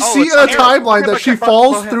yeah. we Oh, see it's in a terrible. timeline that she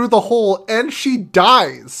falls Go ahead. through the hole and she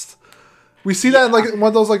dies. We see that in like one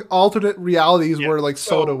of those like alternate realities Yeah. where like So-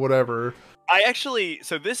 Soda whatever.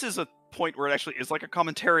 So this is a point where it actually is like a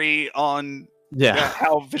commentary on Yeah.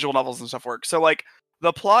 how visual novels and stuff work. So like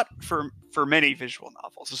the plot for many visual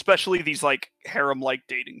novels, especially these like harem-like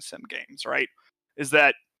dating sim games, right, is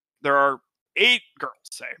that there are 8 girls,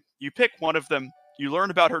 say. You pick one of them, you learn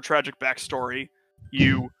about her tragic backstory,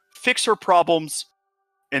 you fix her problems,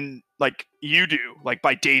 and like you do, like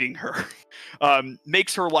by dating her,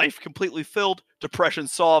 makes her life completely filled, depression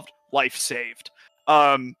solved, life saved.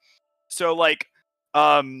 So like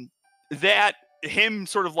that him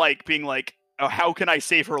sort of like being like, oh, how can I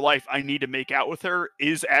save her life? I need to make out with her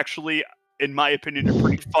is actually, in my opinion, a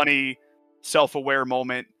pretty funny, self-aware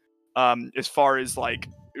moment. As far as like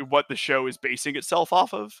what the show is basing itself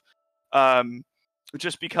off of,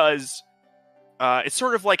 just because it's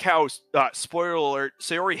sort of like how spoiler alert,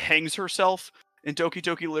 Sayori hangs herself in Doki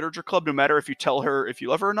Doki Literature Club, no matter if you tell her if you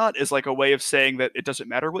love her or not, is like a way of saying that it doesn't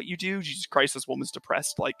matter what you do. Jesus Christ, this woman's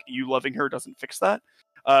depressed. Like, you loving her doesn't fix that.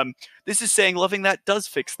 This is saying loving that does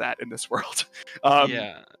fix that in this world.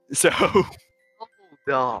 Yeah. So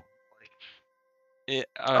No.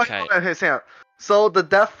 Okay. Okay, Sam. So the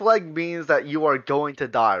death flag means that you are going to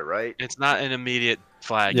die, right? It's not an immediate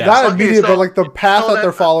flag. Yeah. Not Okay, immediate, so- but like the path so that then-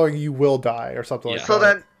 they're following, you will die or something like Yeah. So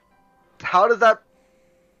that. then, how does that?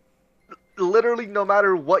 Literally, no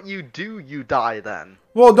matter what you do, you die. Then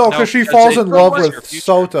Well, no, No, because she because falls it in love ruins with her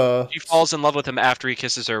future. Sota. She falls in love with him after he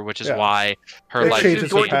kisses her, which is Yeah. why her It life Is changes she her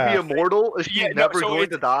going to path. be immortal? Is she Yeah, no, never so going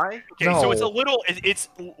it's- to die? Okay, so it's a No. little. It's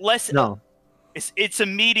less. No. It's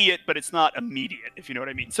immediate, but it's not immediate. If you know what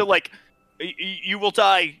I mean. So like, you will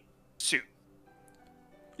die soon.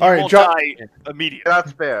 You All right, won't John- die immediately.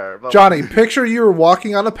 That's fair. But Johnny, picture you're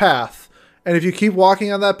walking on a path, and if you keep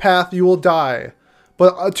walking on that path, you will die.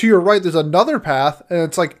 But to your right, there's another path, and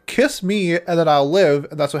it's like, kiss me, and then I'll live,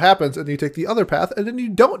 and that's what happens, and you take the other path, and then you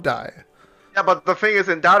don't die. Yeah, but the thing is,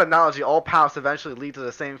 in that analogy, all paths eventually lead to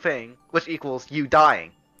the same thing, which equals you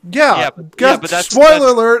dying. Yeah, Yeah, guess, but that's- spoiler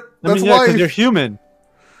that's- alert, I that's mean, yeah, why... because you're human.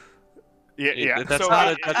 Yeah. That's So, not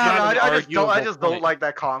a- it- that's I, not don't know, an I just arguable don't point. like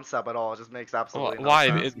that concept at all. It just makes absolutely no Why?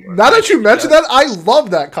 sense. Now that you mention that, I love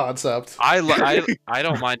that concept. I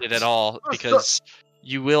don't mind it at all because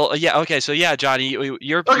you will. Yeah. Okay. So yeah, Johnny,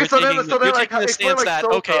 you're Okay, so then- taking, so then, you're like, taking the explain, stance like, that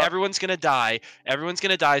okay, Sota. everyone's gonna die. Everyone's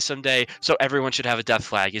gonna die someday. So everyone should have a death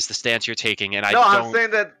flag. Is the stance you're taking? And I No,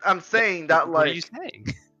 don't. I'm saying that What are like you saying?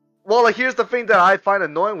 well, like here's the thing that I find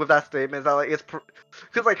annoying with that statement is that like it's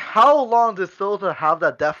because like how long does Sota have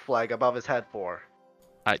that death flag above his head for?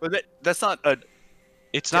 But that's not a.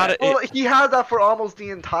 It's not. Well, he has that for almost the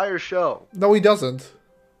entire show. No, he doesn't.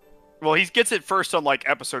 Well, he gets it first on like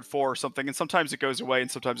episode 4 or something, and sometimes it goes away, and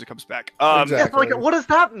sometimes it comes back. Exactly. Yeah, so, like what does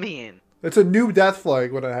that mean? It's a new death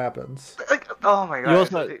flag when it happens. Like, oh my You god.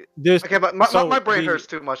 also, there's, Okay, but so my brain the- hurts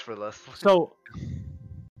too much for this. So,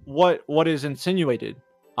 what is insinuated,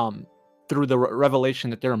 through the revelation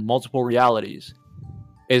that there are multiple realities,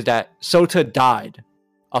 is that Sota died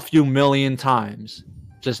a few million times,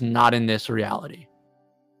 just not in this reality.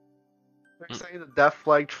 You're saying the death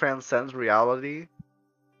flag transcends reality?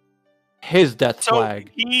 His death So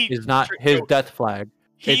flag he is not his so death flag.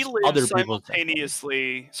 he it's lives other people's death flag.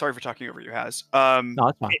 simultaneously. Sorry for talking over you, Has. No,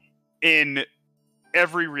 that's fine. In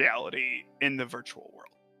every reality in the virtual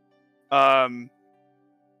world.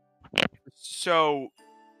 So,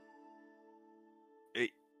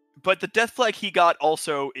 but the death flag he got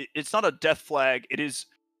also, it's not a death flag. It is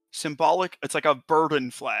symbolic. It's like a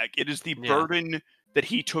burden flag. It is the Yeah. burden that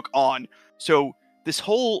he took on. So this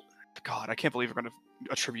whole, God, I can't believe we're going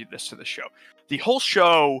to attribute this to the show. The whole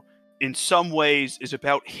show, in some ways, is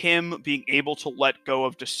about him being able to let go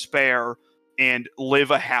of despair and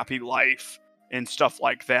live a happy life and stuff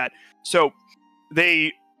like that. So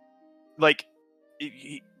they, like,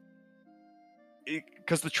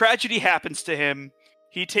 because the tragedy happens to him,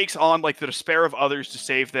 he takes on like the despair of others to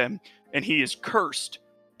save them, and he is cursed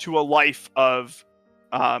to a life of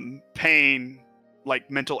pain, like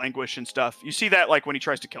mental anguish and stuff. You see that like when he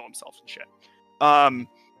tries to kill himself and shit.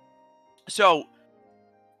 So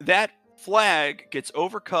that flag gets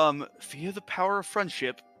overcome via the power of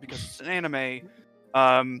friendship because it's an anime,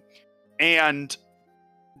 and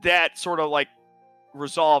that sort of like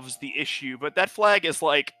resolves the issue. But that flag is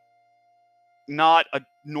like not a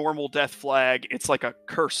normal death flag, it's like a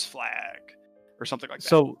curse flag or something like that.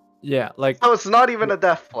 So yeah, like So it's not even a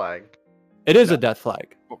death flag. it is a death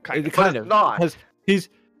flag. Well, kind of. Kind it's of not. because he's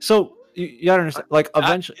so you gotta understand. Like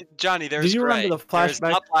eventually, Johnny, there's you gray. remember the There's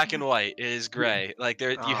flashback? not black and white. It is gray. Like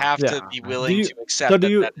there, you Oh. have Yeah. to be willing you- to accept. so that that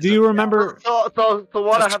do is you a- remember? So what It's a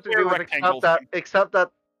I have to square do is rectangle accept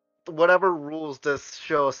that whatever rules this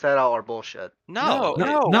show set out are bullshit. No,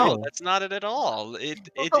 No. that's not it at all. It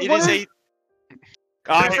So it what is is- a.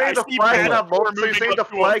 So you're saying the see flag can Panda have multiple. So you're moving saying up the to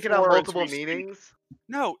a flag can have 4 as multiple we speak. meanings?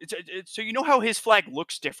 No, so you know how his flag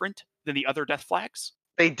looks different than the other death flags?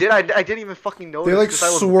 They did. I didn't even fucking notice like, because I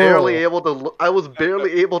was swirl. barely able to. I was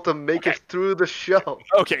barely able to make Okay. it through the show.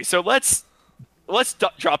 Okay, so let's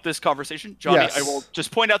drop this conversation, Johnny. Yes. I will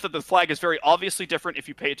just point out that the flag is very obviously different if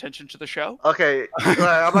you pay attention to the show. Okay,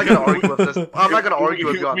 I'm not gonna argue with this. I'm not gonna argue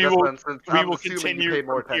with you on We this will- one since we I'm will assuming continue you pay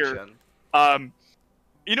more from here. attention.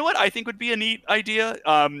 You know what I think would be a neat idea?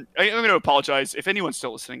 I'm going to apologize if anyone's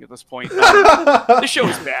still listening at this point. This show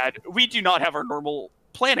is bad. We do not have our normal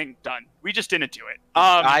planning done. We just didn't do it.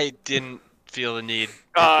 I didn't feel the need.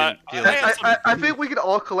 Uh, Didn't feel I- it. I think we could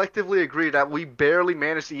all collectively agree that we barely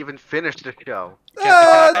managed to even finish the show. No.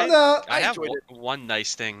 I I have enjoyed one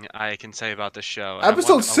nice thing I can say about the show.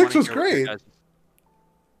 Episode 6 was great.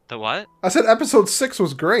 The what? I said episode 6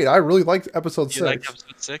 was great. I really liked episode You liked 6.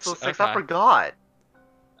 episode 6? So six, Okay. I forgot.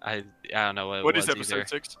 I don't know what what it is was episode either.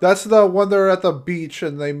 6? That's the one they're at the beach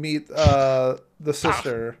and they meet the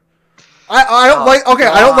sister. I don't Oh, like okay,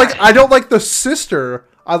 God. I don't like the sister.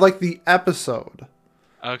 I like the episode.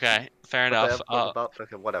 Okay, fair What the enough. episode's about?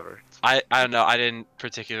 Okay, whatever. I don't know. I didn't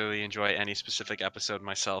particularly enjoy any specific episode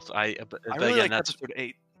myself. But I but really again, like that's episode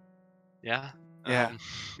 8. yeah. Yeah. Um,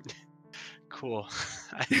 Cool.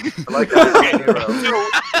 I like that.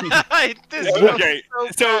 Okay,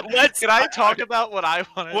 so let's. Can I talk about what I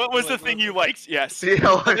wanted? What was the thing you liked? Yes.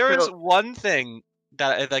 Yeah, There is one thing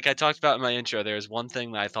that, like I talked about in my intro, there is one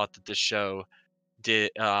thing that I thought that this show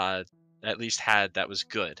did, at least had, that was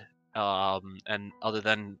good, and other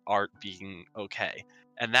than art being okay,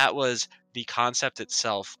 and that was the concept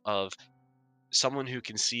itself of someone who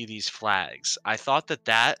can see these flags. I thought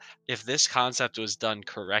that if this concept was done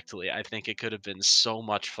correctly, I think it could have been so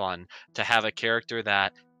much fun to have a character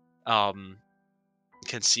that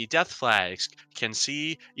can see death flags, can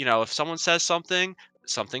see, if someone says something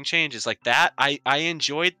changes like that. I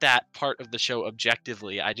enjoyed that part of the show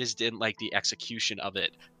objectively. I just didn't like the execution of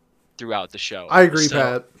it throughout the show. I agree,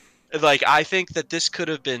 So, Pat. like, I think that this could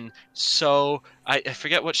have been so. I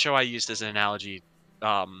forget what show I used as an analogy,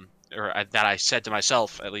 that I said to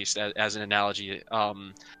myself, at least as an analogy,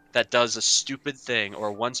 that does a stupid thing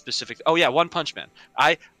or one specific. Oh yeah, One Punch Man.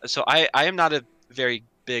 I am not a very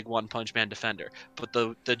big One Punch Man defender, but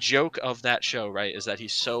the joke of that show, right, is that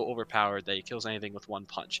he's so overpowered that he kills anything with one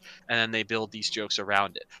punch, and then they build these jokes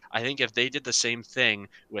around it. I think if they did the same thing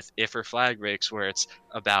with If or Flag Breaks, where it's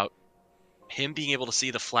about him being able to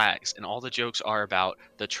see the flags, and all the jokes are about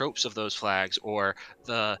the tropes of those flags or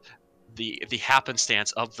the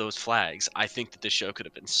happenstance of those flags, I think that this show could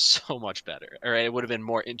have been so much better, or it would have been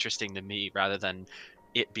more interesting to me rather than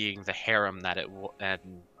it being the harem that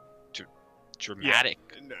and dramatic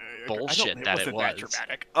bullshit that it was. That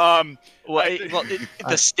dramatic.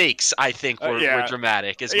 The stakes, I think, were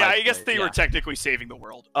dramatic. I guess they were technically saving the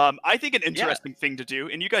world. I think an interesting thing to do,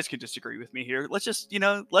 and you guys can disagree with me here. Let's just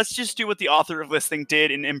do what the author of this thing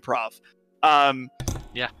did in improv. And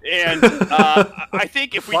I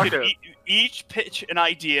think if we could each pitch an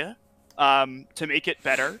idea to make it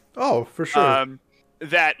better. Oh, for sure.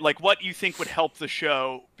 That, like, what you think would help the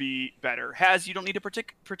show be better. Haz, you don't need to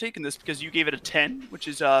partake in this because you gave it a 10, which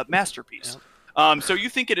is a masterpiece. Yeah. So you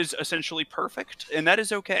think it is essentially perfect, and that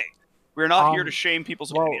is okay. We're not here to shame people's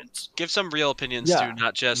opinions. Give some real opinions too,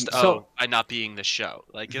 not just by not being the show.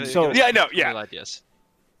 Like, give real ideas.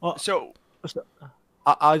 Well,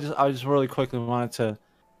 I just really quickly wanted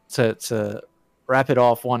to wrap it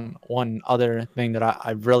off. One other thing that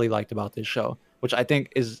I really liked about this show, which I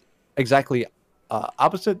think is exactly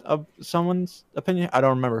opposite of someone's opinion, I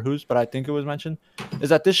don't remember whose, but I think it was mentioned, is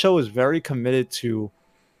that this show is very committed to,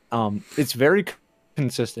 it's very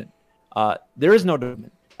consistent. There is no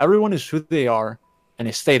development. Everyone is who they are, and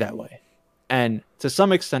they stay that way. And to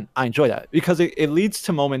some extent, I enjoy that because it leads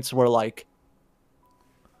to moments where, like,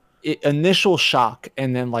 initial shock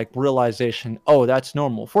and then, like, realization, oh, that's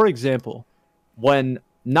normal. For example, when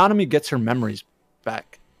Nanami gets her memories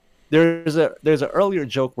back, there's an earlier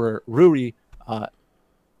joke where Ruri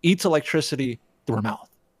eats electricity through her mouth.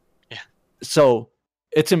 Yeah. So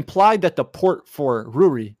it's implied that the port for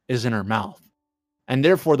Ruri is in her mouth, and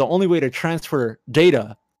therefore the only way to transfer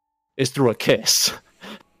data is through a kiss.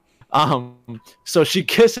 So she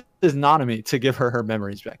kisses Nanami to give her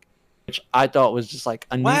memories back, which I thought was just like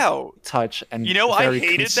a neat touch. And I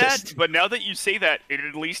hated that, but now that you say that, it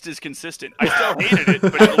at least is consistent. I still hated it,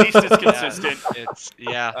 but at least it's consistent.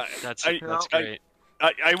 That's great.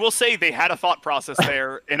 I will say they had a thought process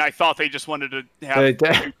there, and I thought they just wanted to have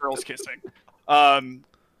two girls kissing.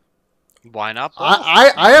 Why not?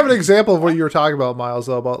 I have an example of what you were talking about, Miles,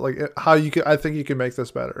 though, about like how you could. I think you can make this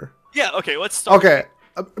better. Yeah. Okay. Let's start. Okay.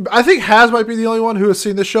 I think Haz might be the only one who has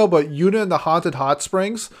seen the show, but Yuna and the Haunted Hot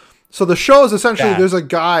Springs. So the show is essentially there's a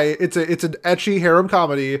guy. It's an ecchi harem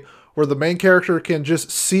comedy where the main character can just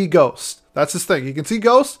see ghosts. That's his thing. He can see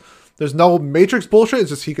ghosts. There's no Matrix bullshit. It's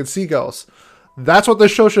just he can see ghosts. That's what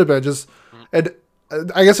this show should have been. And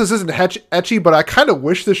I guess this isn't ecchi, but I kind of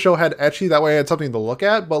wish this show had ecchi. That way I had something to look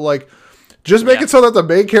at. But like, just make it so that the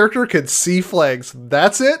main character can see flags.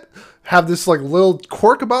 That's it. Have this like little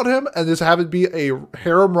quirk about him, and just have it be a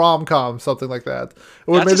harem rom-com, something like that.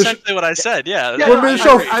 That's essentially what I said. Yeah, it would have made the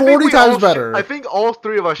show 40 times better. I think all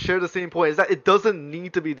three of us share the same point: is that it doesn't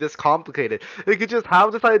need to be this complicated. It could just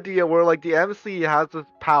have this idea where like the MC has this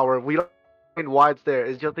power. We don't know why it's there.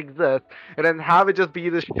 It just exists, and then have it just be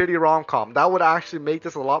this shitty rom-com. That would actually make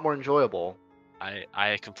this a lot more enjoyable.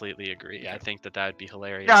 I completely agree. I think that would be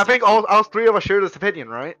hilarious. Yeah, I think all three of us share this opinion,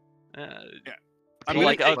 right? Yeah. I mean,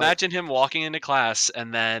 like, imagine him walking into class,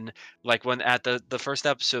 and then, like, when at the first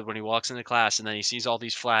episode, when he walks into class, and then he sees all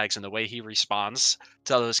these flags, and the way he responds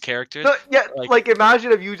to those characters. No, yeah, like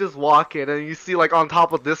imagine if you just walk in and you see, like, on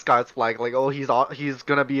top of this guy's flag, like, oh, he's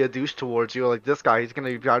gonna be a douche towards you, like this guy, he's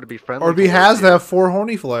gonna try to be friendly. Or if he has to have 4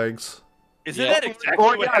 horny flags. Isn't Yeah. that exactly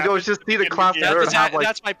Or what yeah, it was happened just see the in class Movie nerd Episode? have like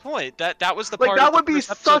That's my point. That was the like part. that of the would be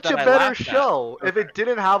first episode such a that I better laughed at. show if it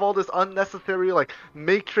didn't have all this unnecessary like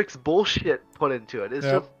Matrix bullshit put into it. It's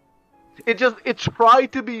Yep. it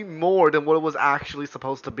tried to be more than what it was actually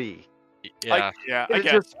supposed to be. Yeah. I It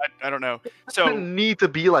guess. just- I don't know. It So didn't need to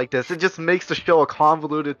be like this. It just makes the show a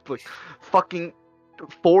convoluted like fucking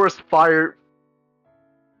forest fire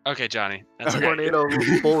Okay, Johnny. That's Okay. tornado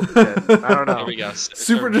bullshit. I don't There know. we go. Super,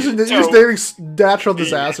 Server just muted. naming natural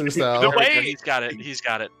disasters now. The There we way- go. He's got it. He's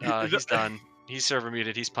got it. He's done. He's server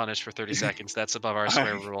muted. He's punished for 30 seconds. That's above our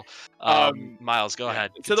swear rule. Miles, go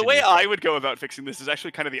ahead. So the way Continue. I would go about fixing this is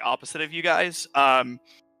actually kind of the opposite of you guys. I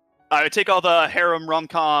would take all the harem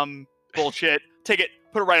rom-com bullshit, take it,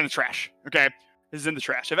 put it right in the trash. Okay, this is in the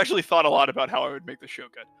trash. I've actually thought a lot about how I would make this show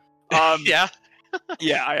good. Yeah.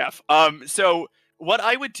 Yeah, I have. So what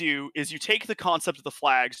I would do is you take the concept of the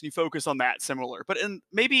flags and you focus on that similar, but in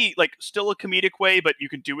maybe like still a comedic way, but you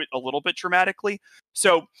can do it a little bit dramatically.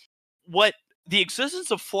 So what the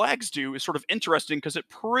existence of flags do is sort of interesting because it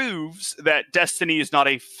proves that destiny is not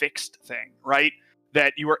a fixed thing, right?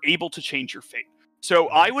 That you are able to change your fate. So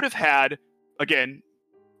I would have had, again,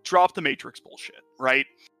 drop the Matrix bullshit, right?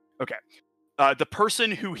 Okay. The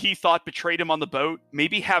person who he thought betrayed him on the boat,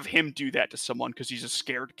 maybe have him do that to someone because he's a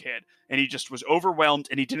scared kid and he just was overwhelmed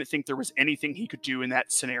and he didn't think there was anything he could do in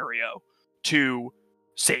that scenario to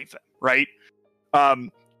save them, right?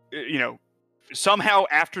 You know, somehow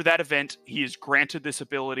after that event, he is granted this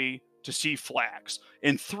ability to see flags.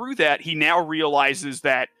 And through that, he now realizes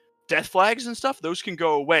that death flags and stuff, those can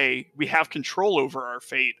go away. We have control over our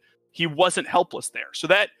fate. He wasn't helpless there. So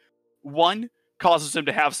that, one, causes him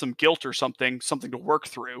to have some guilt or something to work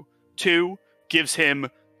through. Two, gives him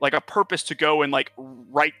like a purpose to go and like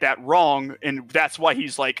right that wrong, and that's why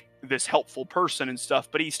he's like this helpful person and stuff.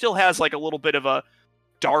 But he still has like a little bit of a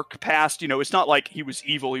dark past. You know, it's not like he was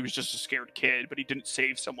evil, he was just a scared kid, but he didn't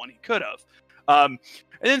save someone he could have. And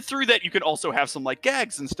then through that, you can also have some like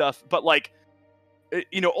gags and stuff, but like,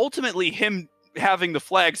 you know, ultimately him having the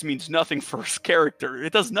flags means nothing for his character.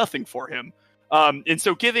 It does nothing for him. And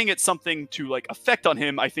so giving it something to like affect on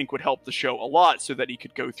him, I think would help the show a lot so that he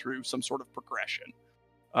could go through some sort of progression.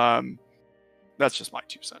 That's just my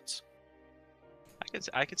 2 cents.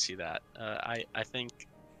 I could see that. I think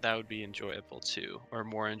that would be enjoyable too, or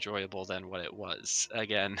more enjoyable than what it was.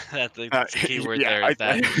 Again, that's the key word there. Is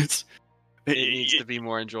that it needs to be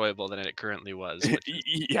more enjoyable than it currently was.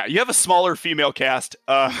 Yeah, you have a smaller female cast.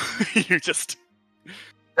 You just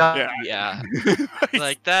Yeah.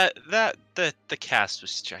 Like that the cast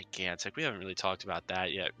was gigantic. We haven't really talked about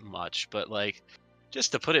that yet much, but like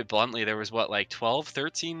just to put it bluntly, there was what, like 12,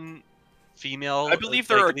 13 female, I believe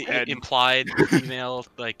there like, are 10. implied female,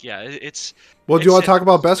 like yeah, it's Well, do you want to talk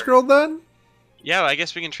about Best Girl then? yeah, I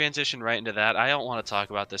guess we can transition right into that. I don't want to talk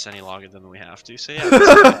about this any longer than we have to. So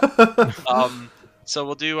yeah. So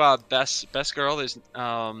we'll do best girl. There's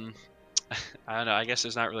I don't know. I guess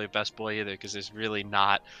there's not really a best boy either because there's really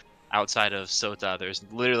not, outside of Sota. There's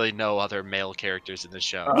literally no other male characters in the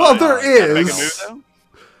show. Well, there is. Megumi,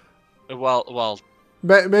 though? Well,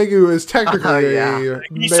 Megu is technically Yeah. a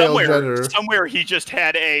He's male gender. somewhere he just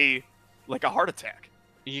had a heart attack.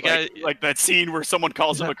 you guys. Like that scene where someone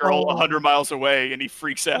calls him a girl 100 miles away and he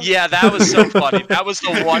freaks out. Yeah, that was so funny. That was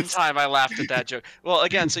the one time I laughed at that joke. Well,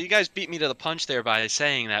 again, so you guys beat me to the punch there by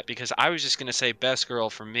saying that, because I was just going to say best girl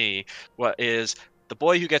for me, what is the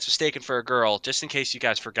boy who gets mistaken for a girl, just in case you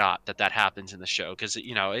guys forgot that happens in the show, because,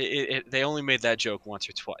 you know, they only made that joke once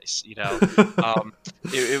or twice, you know.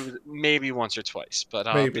 It was maybe once or twice, but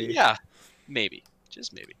Maybe. yeah, maybe.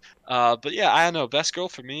 Just maybe. But yeah, I don't know. Best girl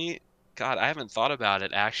for me, God, I haven't thought about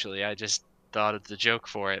it, actually. I just thought of the joke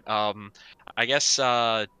for it. I guess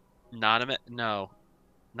Naname, no.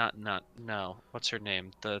 What's her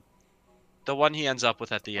name? The one he ends up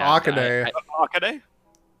with at the end. Akane. Akane?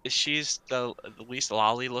 She's the least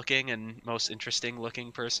lolly looking and most interesting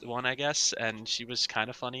looking one, I guess, and she was kind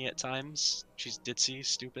of funny at times. She's ditzy,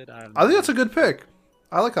 stupid. I don't know. I think that's a good pick.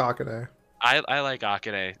 I like Akane. I like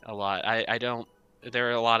Akane a lot. I don't. There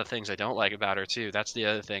are a lot of things I don't like about her too. That's the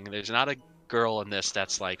other thing. There's not a girl in this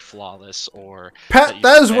that's like flawless or. Pat,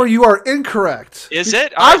 that is where you are incorrect. Is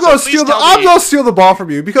it? I'm gonna steal the ball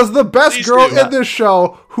from you, because the best Please girl do. in this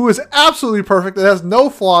show, who is absolutely perfect and has no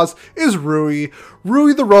flaws, is Rui.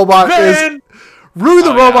 Rui the robot Oh,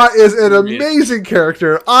 is an Rui. amazing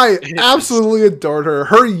character. I It is. absolutely adored her.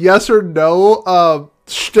 Her yes or no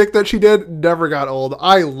shtick that she did never got old.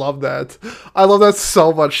 I love that. I love that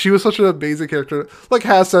so much. She was such an amazing character. Like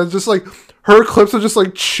Has said, just like her clips of just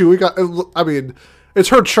like chewing. I mean, It's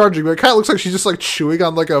her charging, but it kind of looks like she's just like chewing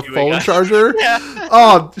on like a Chewing phone on- charger. Yeah.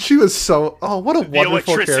 Oh, she was so. Oh, what a The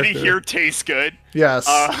wonderful electricity character. here tastes good. Yes.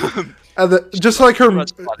 Um, And just like her,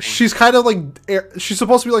 That's funny. she's kind of like she's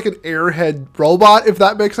supposed to be like an airhead robot, if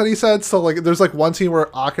that makes any sense. So like, there's like one scene where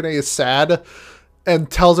Akane is sad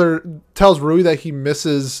and tells Rui that he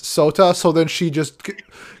misses Sota. So then she just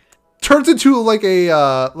turns into like a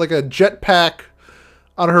jetpack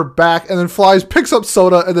on her back, and then picks up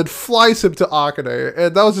Sota, and then flies him to Akane,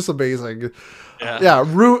 and that was just amazing. Yeah,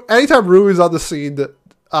 anytime Rui is on the scene,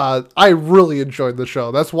 I really enjoyed the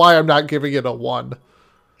show. That's why I'm not giving it a 1.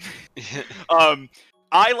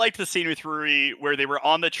 I liked the scene with Rui where they were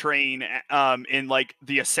on the train, and like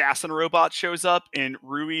the assassin robot shows up, and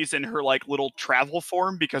Rui's in her like little travel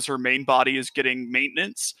form because her main body is getting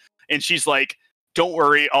maintenance, and she's like, "Don't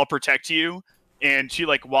worry, I'll protect you." And she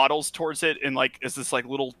like waddles towards it and like is this like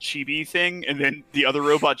little chibi thing, and then the other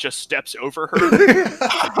robot just steps over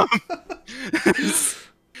her.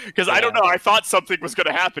 Because I don't know, I thought something was going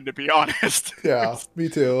to happen, to be honest. Yeah, me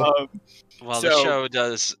too. Well, the So- show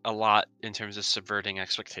does a lot in terms of subverting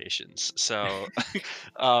expectations. So,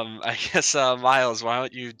 I guess Miles, why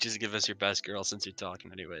don't you just give us your best girl since you're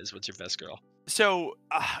talking, anyways? What's your best girl? So,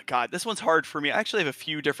 God, this one's hard for me. I actually have a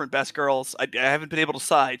few different best girls. I haven't been able to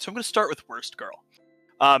decide, so I'm going to start with worst girl.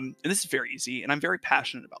 And this is very easy, and I'm very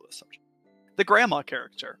passionate about this subject. The grandma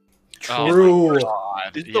character True.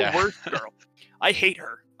 God, is the worst girl. I hate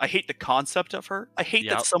her. I hate the concept of her. I hate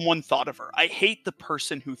Yep. that someone thought of her. I hate the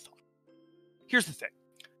person who thought. Here's the thing.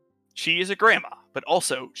 She is a grandma, but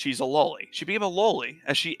also she's a lolly. She became a lolly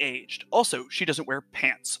as she aged. Also, she doesn't wear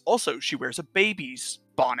pants. Also, she wears a baby's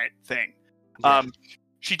bonnet thing. Yeah.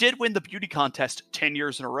 She did win the beauty contest 10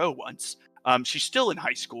 years in a row once. She's still in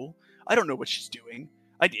high school. I don't know what she's doing.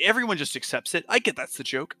 Everyone just accepts it. I get that's the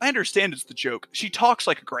joke. I understand it's the joke. She talks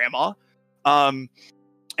like a grandma. And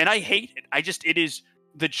I hate it. It is,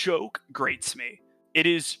 the joke grates me. It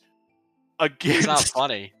is against... It's not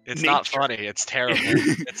funny. It's not nature. funny. It's terrible.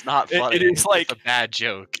 It's not funny. It is like... It's a bad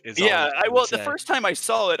joke. Is all Yeah, I'm the saying. first time I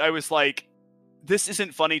saw it, I was like, this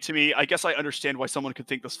isn't funny to me. I guess I understand why someone could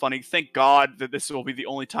think this funny. Thank God that this will be the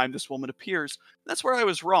only time this woman appears. That's where I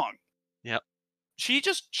was wrong. Yep. She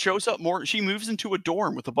just shows up more. She moves into a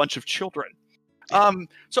dorm with a bunch of children. So I'm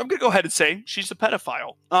gonna go ahead and say she's a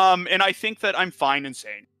pedophile. And I think that I'm fine in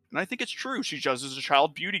saying, and I think it's true. She judges a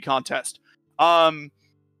child beauty contest.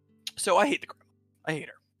 So I hate the grandma. I hate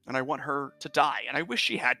her, and I want her to die. And I wish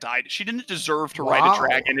she had died. She didn't deserve to ride Wow. a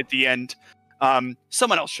dragon at the end.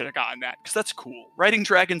 Someone else should have gotten that, because that's cool. Riding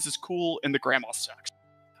dragons is cool, and the grandma sucks.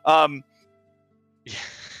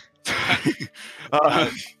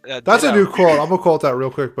 That's a ditto. new quote. I'm gonna quote that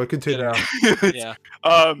real quick, but continue. Yeah.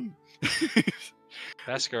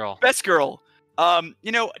 Best girl. Best girl. I'm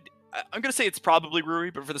gonna say it's probably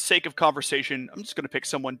Rui, but for the sake of conversation, I'm just gonna pick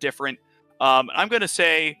someone different. I'm gonna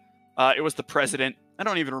say it was the president. I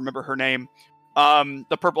don't even remember her name.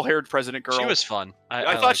 The purple-haired president girl. She was fun.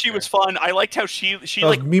 I thought liked she her. was fun. I liked how she That was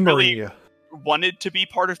like Mimari. really wanted to be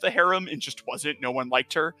part of the harem and just wasn't. No one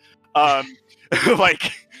liked her.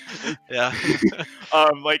 Like Yeah.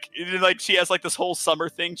 like she has like this whole summer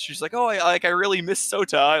thing. She's like, oh, I really miss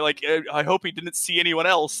Sota. I hope he didn't see anyone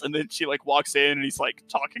else. And then she like walks in and he's like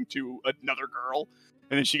talking to another girl,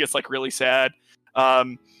 and then she gets like really sad.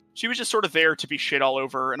 She was just sort of there to be shit all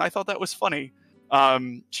over, and I thought that was funny.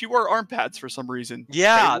 She wore arm pads for some reason.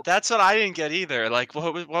 Yeah, They- that's what I didn't get either. Like,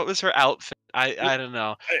 what was her outfit? I don't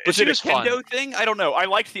know. But Is she it was a kendo fun. thing? I don't know. I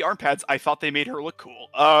liked the arm pads. I thought they made her look cool.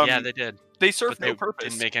 Yeah, they did. They But served they no purpose.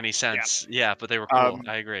 didn't make any sense. Yeah, but they were cool.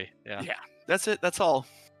 I agree. Yeah. Yeah, that's it. That's all.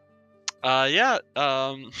 Yeah.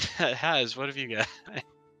 Has, what have you got?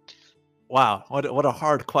 Wow, what a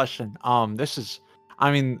hard question. This is,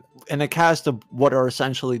 I mean, in a cast of what are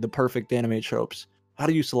essentially the perfect anime tropes, how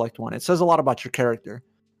do you select one? It says a lot about your character.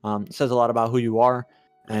 It says a lot about who you are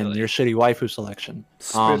and Really? your shitty waifu selection.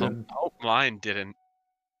 Spinning. Oh, mine didn't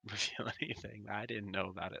reveal anything. I didn't know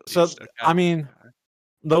about it. So, least. Okay. I mean,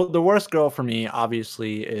 the worst girl for me,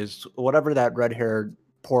 obviously, is whatever that red-haired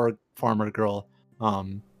poor farmer girl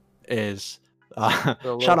is. The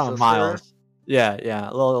little Shout out sister? Miles. Yeah,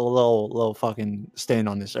 a little fucking stain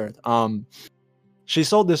on this earth. She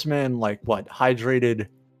sold this man like what? Hydrated.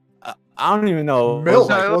 I don't even know. Milk, It was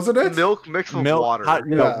like wasn't it? Milk mixed with milk, water.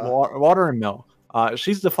 Yeah. water and milk.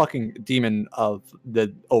 She's the fucking demon of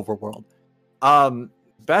the overworld.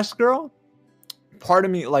 Best girl. Part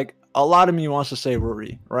of me, like a lot of me, wants to say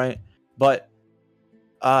Ruri, right? But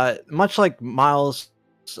much like Miles,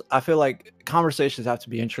 I feel like conversations have to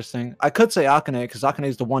be interesting. I could say Akane because Akane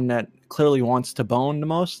is the one that clearly wants to bone the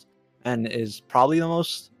most and is probably the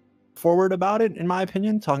most straightforward about it, in my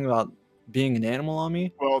opinion, talking about being an animal on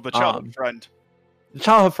me. Well, the childhood friend. The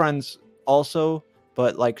childhood friends also,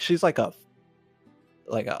 but like she's like a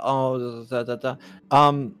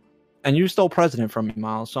and you stole president from me,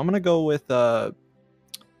 Miles. So I'm gonna go with the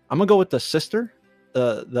sister,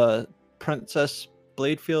 the Princess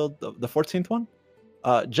Bladefield, the 14th one,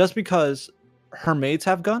 just because her maids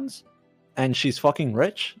have guns, and she's fucking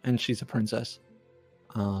rich, and she's a princess.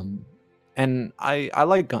 And I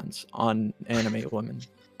like guns on anime women.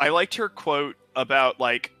 I liked her quote about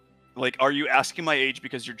like, are you asking my age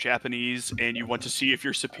because you're Japanese and you want to see if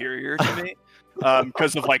you're superior to me?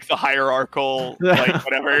 Because of like the hierarchical, like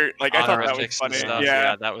whatever. Like I thought that was Honorifics and funny. stuff.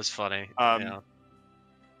 Yeah. That was funny. Yeah.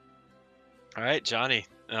 All right, Johnny,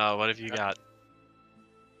 what have you got?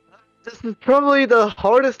 This is probably the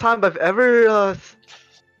hardest time I've ever,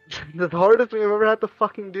 the hardest thing I've ever had to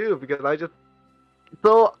fucking do, because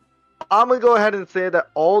so I'm gonna go ahead and say that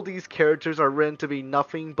all these characters are written to be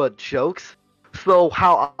nothing but jokes. So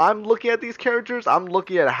how I'm looking at these characters, I'm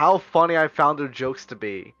looking at how funny I found their jokes to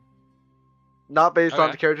be. Not based on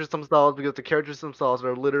Okay. the characters themselves, because the characters themselves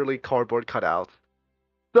are literally cardboard cutouts.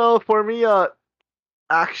 So for me,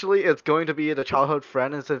 actually, it's going to be the childhood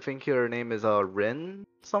friend, and I think her name is Rin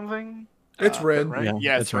something. It's Rin. right?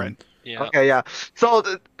 Yeah, it's it's Ren. Yeah. Okay, yeah. So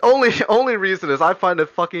the only reason is I find it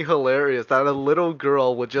fucking hilarious that a little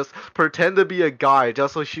girl would just pretend to be a guy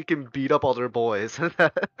just so she can beat up other boys. I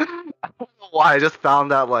don't know why. I just found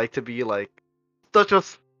that like to be like such a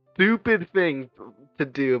stupid thing to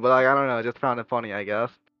do, but like I don't know. I just found it funny, I guess.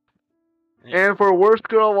 Yeah. And for worst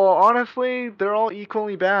girl, well, honestly, they're all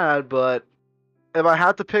equally bad. But if I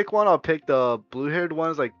had to pick one, I'll pick the blue-haired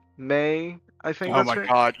ones, like May. I think. Oh that's my her.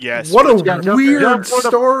 god, yes. What a Yeah, just- weird just for the-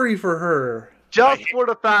 story for her. Just for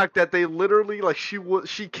the fact that they literally like she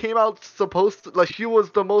came out supposed to like she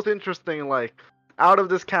was the most interesting like out of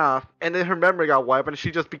this cast, and then her memory got wiped, and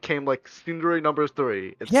she just became like tsundere number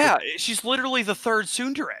 3. It's Yeah, she's literally the third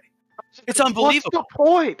tsundere. It's what's the unbelievable.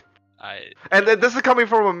 point? I And then this is coming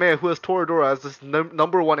from a man who has Toradora as this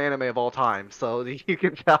number 1 anime of all time, so you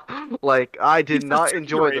can tell. Like I did He's a not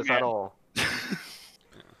enjoy tsundere this man. at all.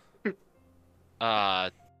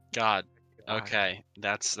 God. Okay,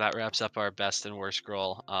 that wraps up our best and worst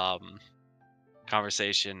girl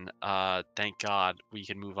conversation. Thank God we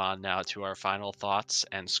can move on now to our final thoughts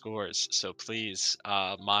and scores. So please,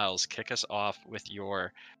 Miles, kick us off with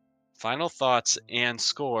your final thoughts and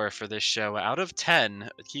score for this show out of 10.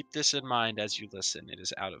 Keep this in mind as you listen. It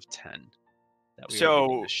is out of 10. That we are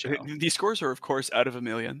rating So this show. these scores are of course out of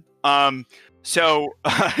 1,000,000. So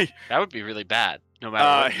That would be really bad. No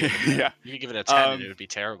matter what. yeah. You could give it a 10 and it would be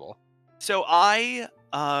terrible. So I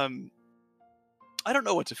don't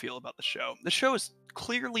know what to feel about the show. The show is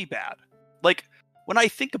clearly bad. Like when I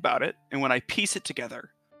think about it and when I piece it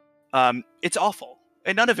together, it's awful.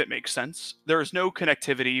 And none of it makes sense. There is no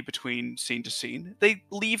connectivity between scene to scene. They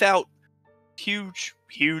leave out huge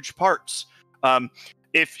parts.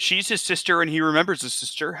 If she's his sister and he remembers his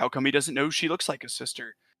sister, how come he doesn't know she looks like his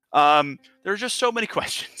sister? There are just so many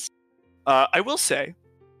questions. I will say,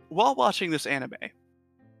 while watching this anime,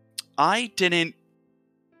 I didn't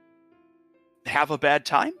have a bad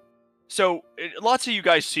time. So lots of you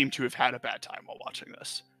guys seem to have had a bad time while watching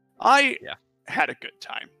this. I had a good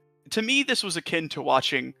time. To me, this was akin to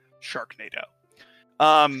watching Sharknado.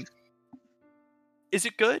 Is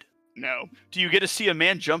it good? No. Do you get to see a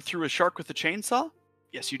man jump through a shark with a chainsaw?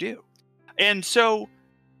 Yes, you do. And so,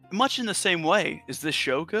 much in the same way, is this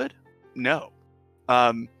show good? No.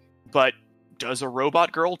 But does a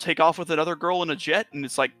robot girl take off with another girl in a jet and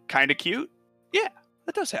it's like kind of cute? Yeah,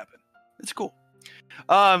 that does happen. It's cool.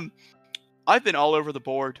 I've been all over the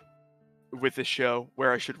board with this show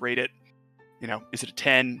where I should rate it. You know, is it a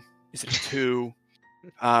 10? Is it a 2?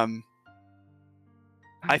 I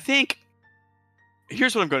think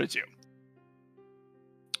here's what I'm going to do.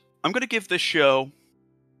 I'm going to give this show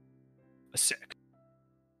a 6.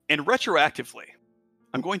 And retroactively,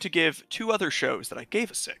 I'm going to give 2 other shows that I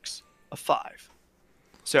gave a 6 a 5.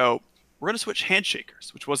 So we're going to switch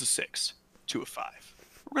Handshakers, which was a 6, to a 5.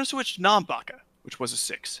 We're going to switch Nanbaka, which was a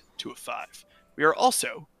 6, to a 5. We are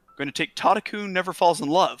also going to take Tadakun Never Falls in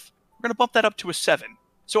Love. We're going to bump that up to a 7.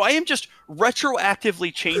 So I am just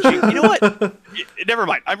retroactively changing. You know what? Never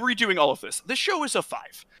mind. I'm redoing all of this. This show is a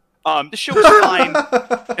 5. This show is fine.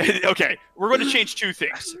 Okay, we're going to change 2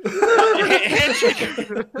 things.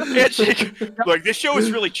 Handshake. Look, this show has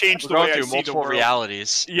really changed the We're way going I through see the multiple world.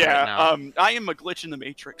 realities. Yeah, Right now. I am a glitch in the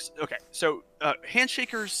Matrix. Okay, so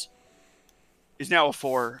Handshakers is now a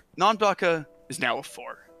 4. Nanbaka is now a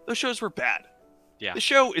 4. Those shows were bad. Yeah. The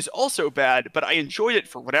show is also bad, but I enjoyed it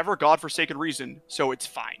for whatever godforsaken reason, so it's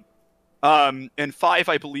fine. And 5,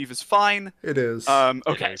 I believe, is fine. It is.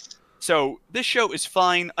 Okay. It is. So this show is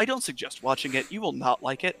fine. I don't suggest watching it. You will not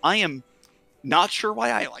like it. I am not sure why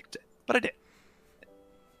I liked it, but I did.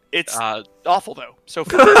 It's awful though. So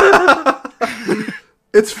far.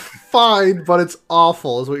 It's fine, but it's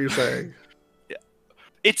awful, is what you're saying.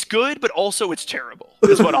 It's good, but also it's terrible.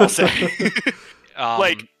 Is what I'll say.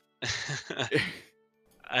 Like,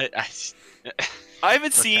 I I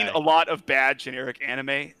haven't seen Okay. a lot of bad generic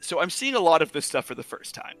anime, so I'm seeing a lot of this stuff for the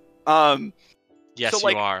first time. yes, so,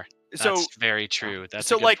 like, you are. That's so very true. That's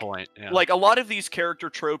so, a good like- point. Yeah. like a lot of these character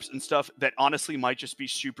tropes and stuff that honestly might just be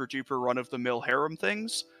super duper run of the mill harem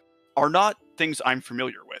things are not things I'm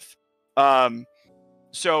familiar with.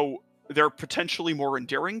 So they're potentially more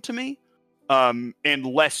endearing to me, and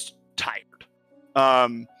less tired.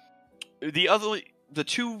 The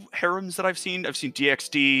two harems that I've seen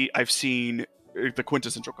DxD, I've seen the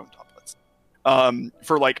quintessential quintuplets,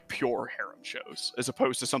 for like pure harem shows, as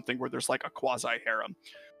opposed to something where there's like a quasi harem.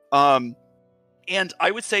 And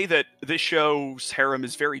I would say that this show's harem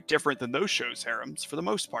is very different than those shows' harems for the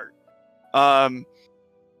most part.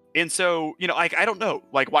 And so, I don't know.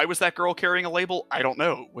 Like, why was that girl carrying a label? I don't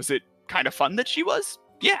know. Was it kind of fun that she was?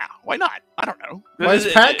 Yeah, why not? I don't know. Why is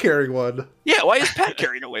Pat carrying one? Yeah, why is Pat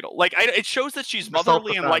carrying a ladle? Like, it shows that she's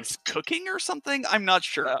motherly and Self-defense. likes cooking or something. I'm not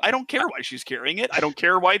sure. I don't care why she's carrying it. I don't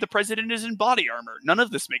care why the president is in body armor. None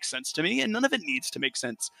of this makes sense to me, and none of it needs to make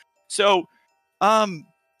sense. So, I'm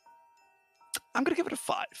gonna give it a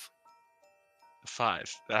 5.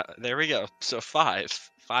 5. There we go. So 5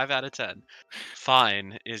 out of 10.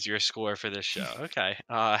 Fine is your score for this show. Okay.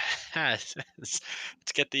 Let's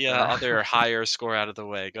get the other higher score out of the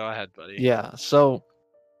way. Go ahead, buddy. Yeah, so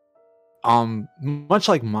much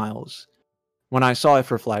like Miles, when I saw it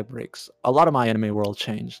for Flag Breaks, a lot of my anime world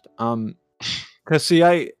changed. Cause see,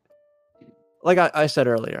 I said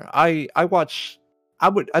earlier, I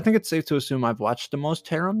think it's safe to assume I've watched the most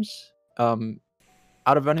harems out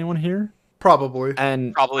of anyone here. Probably.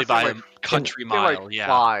 And Probably by a like- country I feel mile. like Yeah.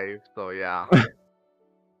 5, so yeah.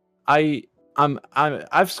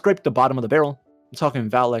 I've scraped the bottom of the barrel. I'm talking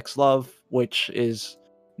Valek's Love, which is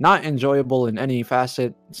not enjoyable in any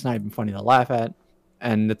facet. It's not even funny to laugh at.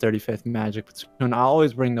 And the 35th Magic Platoon. I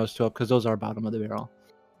always bring those two up because those are bottom of the barrel.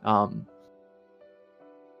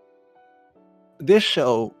 This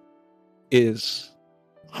show is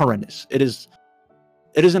horrendous. It is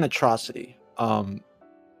an atrocity.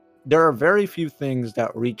 There are very few things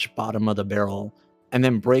that reach bottom of the barrel and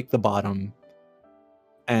then break the bottom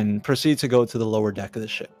and proceed to go to the lower deck of the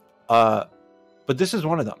ship. But this is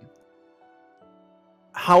one of them.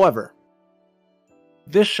 However,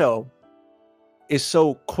 this show is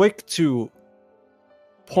so quick to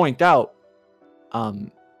point out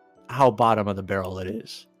how bottom of the barrel it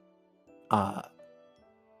is.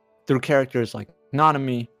 Through characters like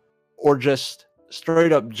Nanami, or just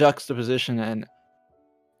straight up juxtaposition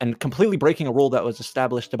and completely breaking a rule that was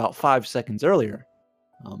established about 5 seconds earlier.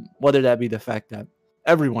 Whether that be the fact that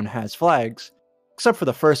everyone has flags, except for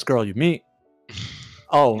the first girl you meet.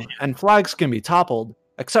 Oh, and flags can be toppled,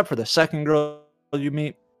 except for the second girl you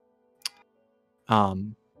meet.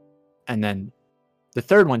 And then the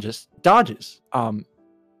third one just dodges.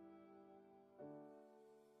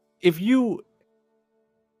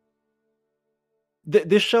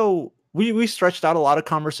 This show, we stretched out a lot of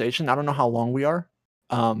conversation. I don't know how long we are.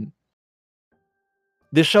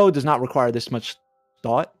 This show does not require this much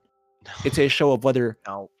thought. It's a show of whether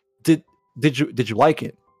No. did you like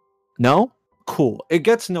it? No? Cool. It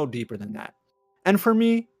gets no deeper than that. And for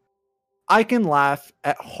me, I can laugh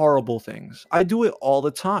at horrible things. I do it all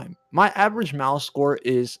the time. My average mouse score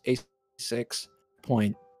is a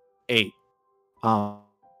 6.8.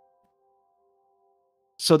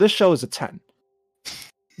 So this show is a 10.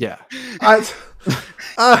 Yeah.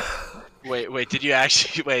 Wait, did you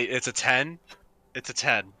actually wait, it's a 10? It's a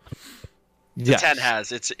 10. The Yes. 10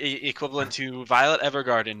 has. It's equivalent to Violet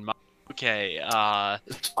Evergarden. Okay. I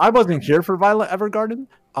wasn't here for Violet Evergarden.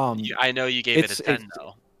 I know you gave it it's- a 10 it's-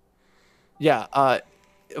 though. Yeah,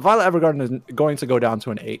 Violet Evergarden is going to go down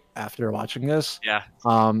to an 8 after watching this. Yeah.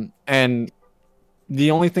 And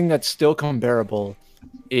the only thing that's still comparable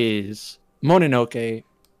is Mononoke,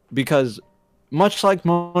 because much like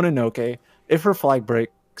Mononoke, if her flag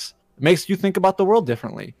breaks, it makes you think about the world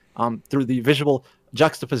differently. Through the visual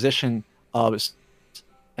juxtaposition of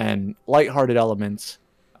and lighthearted elements,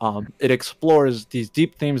 it explores these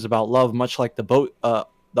deep themes about love, much like the boat,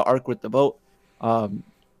 the arc with the boat.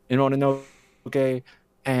 In Mononoke,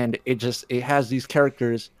 and it has these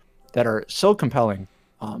characters that are so compelling,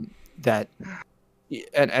 that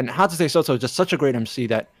and Hatsune Soto is just such a great MC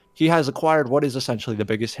that he has acquired what is essentially the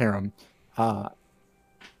biggest harem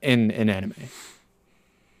in anime.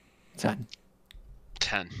 10.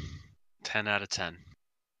 10. 10 out of 10.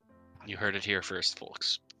 You heard it here first,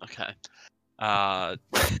 folks. Okay.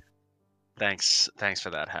 Thanks for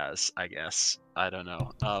that, Has, I guess. I don't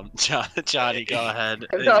know. Johnny, go ahead.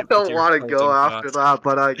 I don't want to go after that,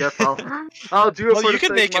 but I guess I'll do it. Well, for you the can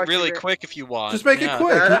sake make of it really my quick if you want. Just make it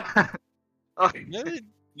quick. community.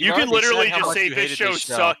 You can literally just say this show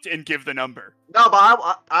sucked and give the number. No,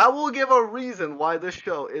 but I will give a reason why this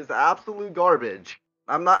show is absolute garbage.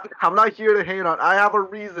 I'm not here to hate on. I have a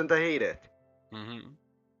reason to hate it. Mm-hmm.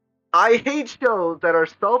 I hate shows that are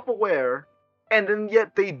self-aware, and then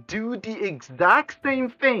yet they do the exact same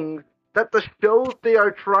things that the shows they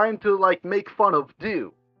are trying to like make fun of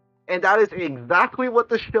do, and that is exactly what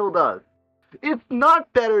the show does. It's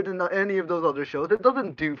not better than any of those other shows. It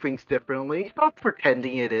doesn't do things differently. It's not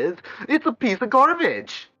pretending it is. It's a piece of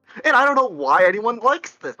garbage. And I don't know why anyone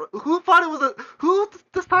likes this. Who thought it was a... Who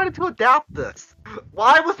decided to adapt this?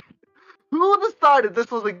 Who decided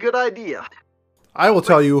this was a good idea? I will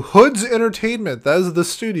tell you, Hood's Entertainment. That is the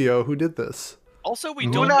studio who did this. Also, we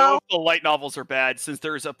don't know if the light novels are bad, since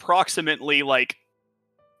there's approximately, like,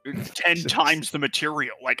 10 times the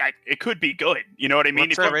material. Like, it could be good. You know what I mean?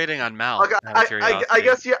 What's their rating on Mal? Okay, I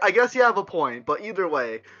guess you have a point, but either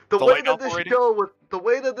way, the way that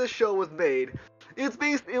this show was made,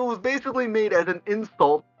 it was basically made as an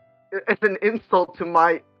insult to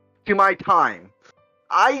my time.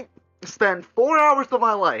 I spent 4 hours of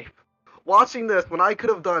my life watching this when I could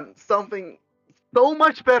have done something so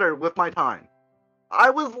much better with my time. I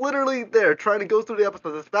was literally there trying to go through the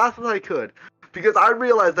episodes as fast as I could, because I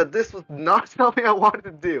realized that this was not something I wanted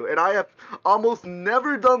to do, and I have almost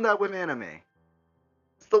never done that with anime.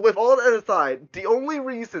 So with all that aside, the only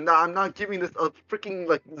reason that I'm not giving this a freaking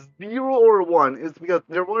like 0 or 1 is because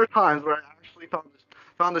there were times where I actually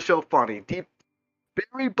found the show funny. Deep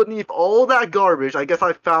buried beneath all that garbage, I guess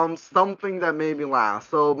I found something that made me laugh.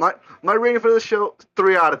 So my rating for this show,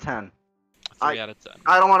 3 out of 10. 3 out of 10.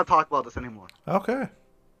 I don't want to talk about this anymore. Okay.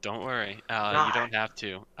 Don't worry. You don't have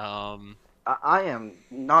to. I am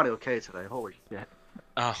not okay today. Holy shit.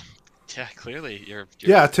 Oh, yeah. Clearly, you're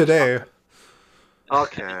Yeah, today.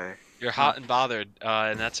 Okay. You're hot and bothered,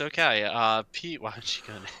 and that's okay. Pete, why don't you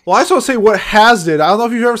go next? Well, I just want to say what Has did. I don't know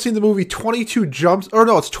if you've ever seen the movie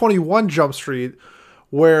 21 Jump Street,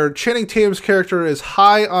 where Channing Tatum's character is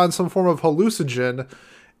high on some form of hallucinogen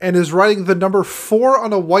and is writing the number 4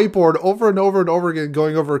 on a whiteboard over and over and over again,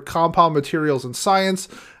 going over compound materials and science,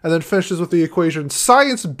 and then finishes with the equation,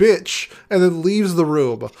 science bitch, and then leaves the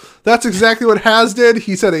room. That's exactly what Has did.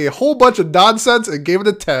 He said a whole bunch of nonsense and gave it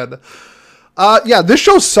a 10. Yeah, this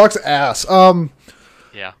show sucks ass.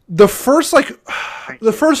 Yeah. The first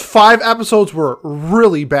 5 episodes were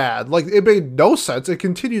really bad. Like, it made no sense. It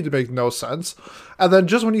continued to make no sense. And then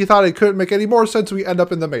just when you thought it couldn't make any more sense, we end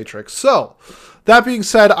up in the Matrix. So, that being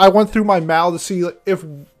said, I went through my Mal to see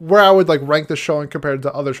where I would like rank the show compared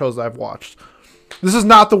to other shows that I've watched. This is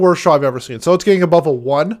not the worst show I've ever seen. So it's getting above a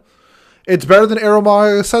 1. It's better than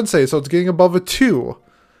Aroma Sensei, so it's getting above a 2.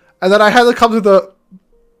 And then I had to come to the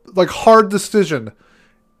hard decision.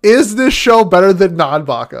 Is this show better than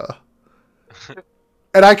Nanbaka?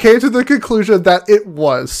 And I came to the conclusion that it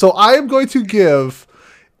was. So I am going to give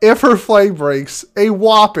If Her Flag Breaks a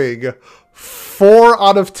whopping 4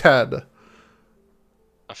 out of 10.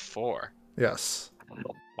 A 4. Yes.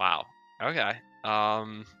 Wow. Okay.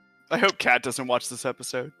 I hope Kat doesn't watch this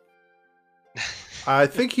episode. I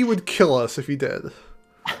think he would kill us if he did.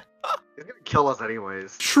 He's gonna kill us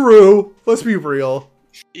anyways. True. Let's be real.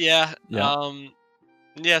 Yeah. Yeah.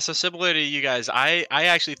 Yeah, so similar to you guys, I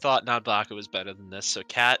actually thought Nanbaka was better than this. So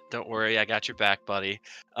Kat, don't worry, I got your back, buddy.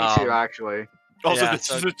 Me too, actually. Also, Yeah,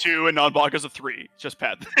 this is a 2 and Nanbaka's a 3. Just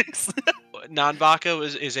Pat, thanks.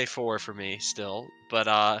 Nanbaka is a 4 for me still,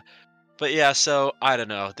 but yeah. So I don't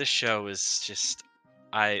know. This show is just,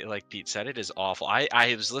 like Pete said, it is awful.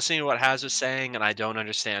 I was listening to what Has was saying, and I don't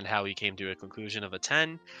understand how he came to a conclusion of a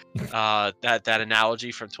 10. That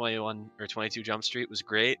analogy from 21 or 22 Jump Street was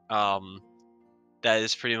great. That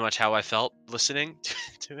is pretty much how I felt listening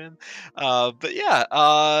to him. But yeah,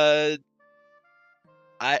 I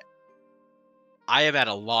am at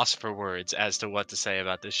a loss for words as to what to say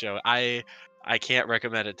about this show. I can't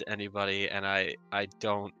recommend it to anybody, and I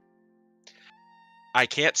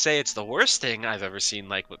can't say it's the worst thing I've ever seen,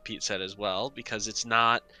 like what Pete said as well, because it's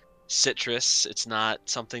not citrus. It's not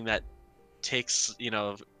something that takes,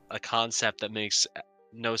 a concept that makes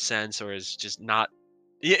no sense or is just not,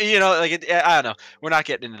 I don't know. We're not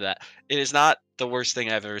getting into that. It is not the worst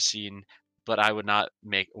thing I've ever seen, but I would not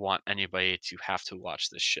want anybody to have to watch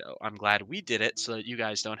this show. I'm glad we did it so that you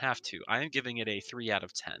guys don't have to. I am giving it a 3 out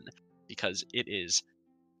of 10 because it is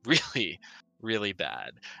really, really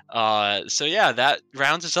bad. So yeah, that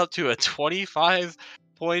rounds us up to a 25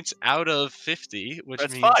 points out of 50, which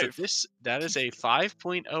That's means 5. that is a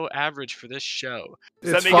 5.0 average for this show.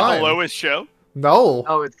 Does It's that make it fine. the lowest show? No,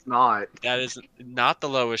 No, it's not. That is not the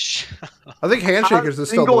lowest show. I think Handshakers is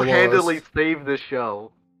still the Single-handedly lowest. saved the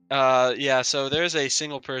show. Yeah, so there's a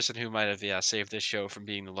single person who might have saved this show from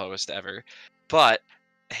being the lowest ever. But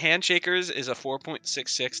Handshakers is a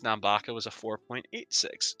 4.66, Nambaka was a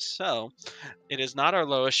 4.86. So it is not our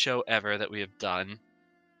lowest show ever that we have done.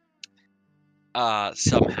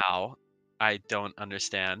 Somehow. I don't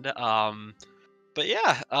understand. But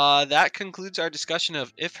yeah, that concludes our discussion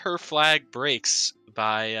of If Her Flag Breaks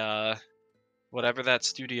by whatever that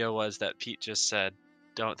studio was that Pete just said.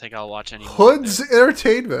 Don't think I'll watch any more. Hood's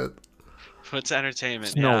Entertainment. Hood's Entertainment,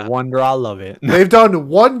 It's yeah. no wonder I love it. They've done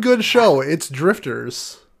one good show. It's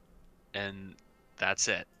Drifters. And that's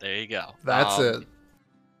it. There you go. That's it.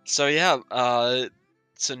 So yeah,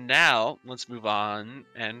 so now let's move on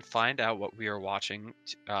and find out what we are watching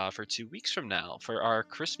for 2 weeks from now for our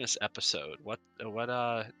Christmas episode.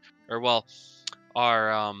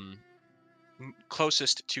 Our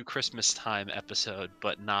closest to Christmas time episode,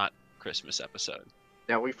 but not Christmas episode.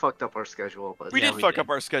 Yeah, we fucked up our schedule, but We Yeah, did we fuck did. up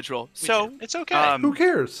our schedule. We So, did. It's okay. Who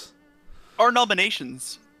cares? our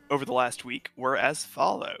nominations over the last week were as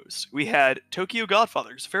follows. We had Tokyo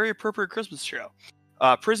Godfathers, very appropriate Christmas show.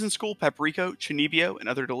 Prison School, Paprika, Chunibyo, and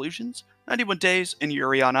Other Delusions, 91 Days, and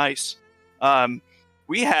Yuri on Ice.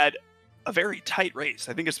 We had a very tight race.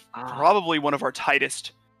 I think it's probably one of our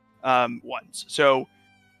tightest ones. So,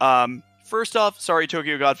 first off, sorry,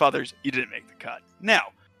 Tokyo Godfathers, you didn't make the cut. Now,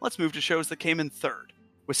 let's move to shows that came in third.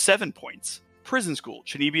 With 7 points, Prison School,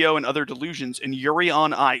 Chunibyo, and Other Delusions, and Yuri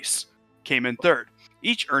on Ice came in third,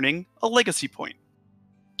 each earning a legacy point.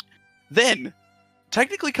 Then,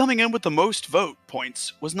 technically coming in with the most vote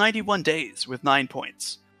points was 91 Days with 9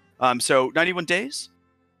 points. So 91 Days,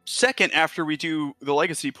 second after we do the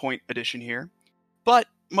legacy point addition here, but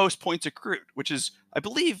most points accrued, which is, I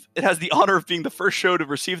believe, it has the honor of being the first show to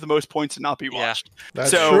receive the most points and not be Yeah. watched.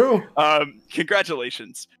 That's So, true.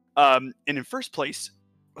 Congratulations. And in first place,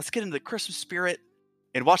 let's get into the Christmas spirit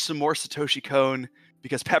and watch some more Satoshi Kon,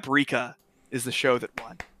 because Paprika is the show that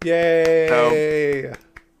won. Yay!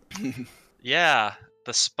 Yeah,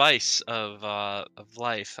 the spice of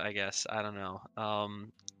life, I guess. I don't know.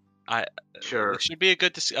 sure. It should be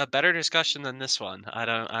a better discussion than this one. I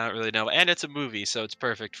don't really know. And it's a movie, so it's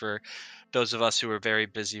perfect for those of us who are very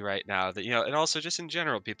busy right now. That and also just in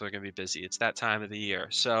general, people are going to be busy. It's that time of the year.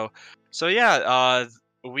 So yeah,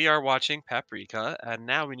 we are watching Paprika, and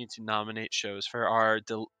now we need to nominate shows for our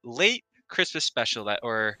late Christmas special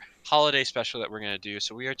or holiday special that we're going to do.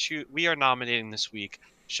 So we are nominating this week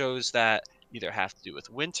shows that either have to do with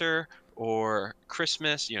winter or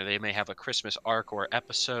Christmas. They may have a Christmas arc or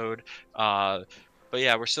episode. But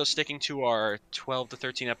yeah, we're still sticking to our 12 to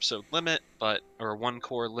 13 episode limit, or 1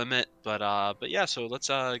 core limit. But yeah, so let's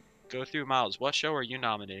go through. Miles, what show are you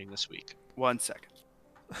nominating this week? 1 second.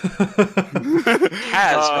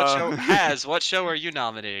 What show are you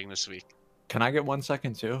nominating this week? Can I get 1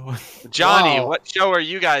 second too? Johnny, Wow. what show are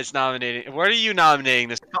you guys nominating? What are you nominating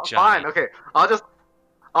this week, Johnny? Fine, okay. I'll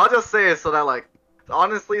just say it so that,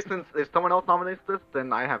 honestly, since if someone else nominates this,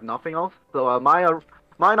 then I have nothing else. So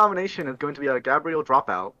my nomination is going to be a Gabriel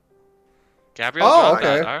Dropout. Gabriel Oh, Dropout,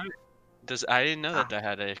 okay. all right. I didn't know that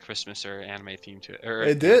had a Christmas or anime theme to it.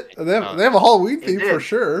 It did. They have a Halloween theme for did.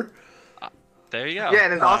 sure. There you go. Yeah,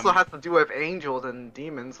 and it also has to do with angels and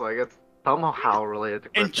demons, so I guess somehow related to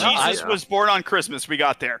And Christmas. Jesus was born on Christmas. We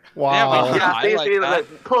got there. Wow. Yeah, I see, like see,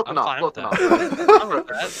 that. close I'm enough, fine close with enough. I'm with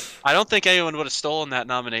that. I don't think anyone would have stolen that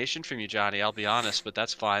nomination from you, Johnny. I'll be honest, but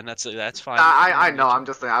that's fine. That's fine. I know, I'm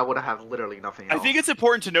just saying, I would have literally nothing I else. think it's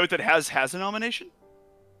important to note that has a nomination.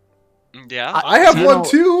 Yeah. I have You one know,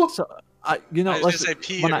 too. So, I was gonna let's say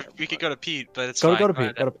Pete. when Or I- we could go to Pete, but it's go fine. to Go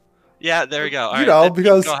Pete. ahead. Yeah, there we go. All You right, know, then Pete,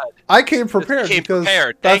 because go ahead. I came prepared came because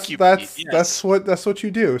prepared. that's Thank you, that's Pete. that's what you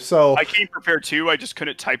do. So I came prepared too. I just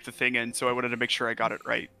couldn't type the thing in, so I wanted to make sure I got it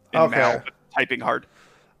right. In Okay. Mal, but typing hard.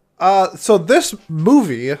 so this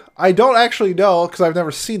movie, I don't actually know because I've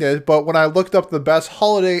never seen it, but when I looked up the best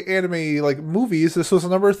holiday anime movies, this was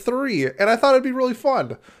number 3, and I thought it'd be really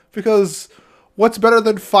fun because what's better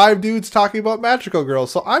than 5 dudes talking about magical girls?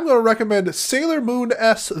 So I'm going to recommend Sailor Moon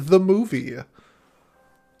S the movie.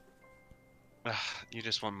 You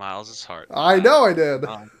just won Miles' heart. I know I did.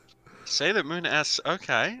 Sailor Moon S.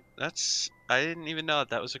 Okay, that's I didn't even know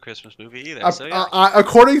that was a Christmas movie either. So yeah.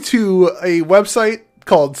 According to a website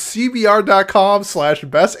called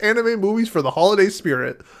cbr.com/best anime movies for the holiday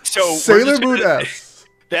spirit, So we're Sailor just Moon gonna- S.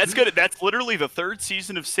 That's good. That's literally the third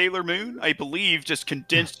season of Sailor Moon, I believe, just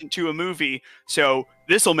condensed into a movie. So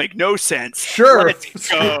this will make no sense. Sure. Let's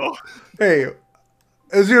go. Hey,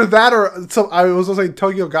 is either that or some? I was gonna say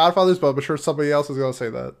Tokyo Godfathers, but I'm sure somebody else is gonna say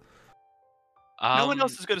that. No one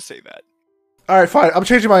else is going to say that. All right, fine. I'm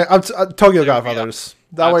changing my. Tokyo There we go. Godfathers.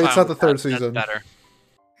 That I'm way, fine it's not the with third that. That's season. better.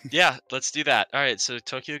 Yeah, let's do that. All right, so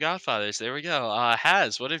Tokyo Godfathers. There we go.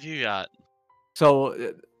 Haz, what have you got?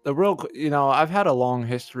 So I've had a long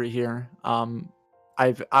history here.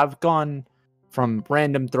 I've gone from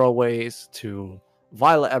random throwaways to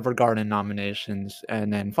Violet Evergarden nominations,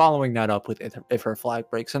 and then following that up with If Her Flag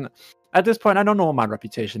Breaks. And at this point, I don't know what my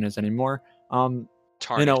reputation is anymore.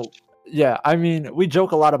 Tarnished. Yeah, I mean, we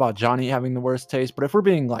joke a lot about Johnny having the worst taste, but if we're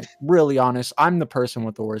being like really honest, I'm the person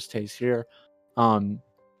with the worst taste here. And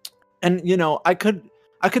I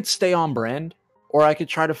could stay on brand, or I could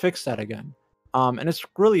try to fix that again. And it's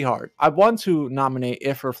really hard. I want to nominate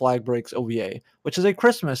If Her Flag Breaks OVA, which is a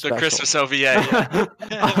Christmas The special. Christmas OVA.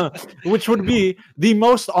 Yeah. Which would be the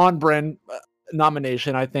most on-brand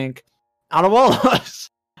nomination, I think, out of all of us.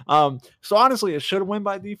 So honestly, it should win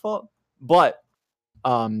by default, but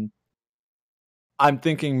I'm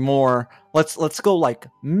thinking more. Let's go like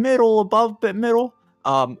middle, above, bit middle.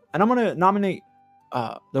 And I'm gonna nominate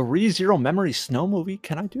the ReZero Memory Snow movie.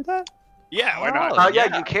 Can I do that? Yeah, why not? Oh, Yeah,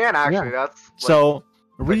 yeah. you can actually. That's like, So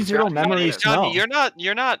like ReZero Johnny- Memory Johnny, Snow.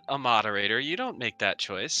 you're not a moderator. You don't make that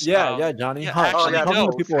choice. Yeah, Johnny. yeah, Hush. actually, I'm talking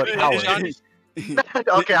no. to people with power. Johnny-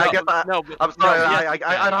 okay, I No, guess I, no, but- I'm sorry. no, I yeah,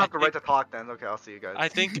 I don't have the I right to talk then. Okay, I'll see you guys. I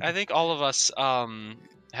think all of us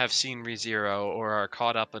have seen ReZero or are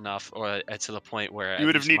caught up enough or to the point where You at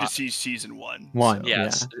would have least needed my- to see season one. One. so-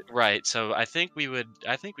 Yes, right. So I think we could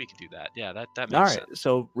do that. Yeah, that makes All right. sense.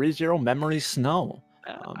 So ReZero Memory Snow.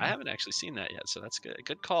 I haven't actually seen that yet, so that's good.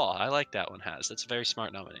 Good call. I like that one, Has. That's a very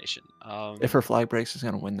smart nomination. If Her Flag Breaks is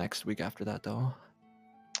gonna win next week after that, though.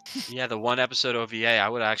 Yeah, the one episode OVA, I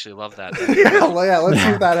would actually love that. Yeah, let's see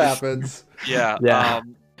if that happens. Yeah. Yeah.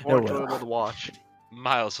 More it will. enjoyable to watch.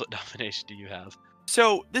 Miles, what nomination do you have?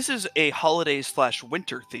 So this is a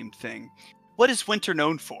holiday/winter themed thing. What is winter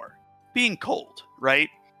known for? Being cold, right?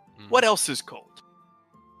 Hmm. What else is cold?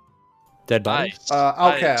 Dead Bodies. Ice.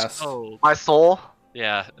 Outcast. Ice. Oh, My soul.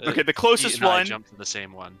 yeah. Okay, the Pete closest and I one jumped to the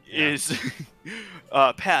same one. Yeah. is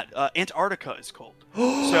Pat. Antarctica is cold.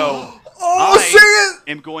 So Oh, say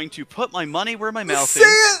it! I'm going to put my money where my mouth Say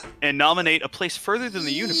is it! and nominate a place further than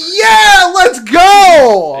the universe. Yeah, let's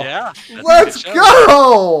go! Yeah. that's a Let's good show.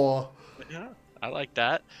 go! Yeah, I like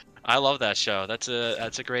that. I love that show. That's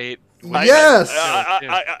a great. Yes!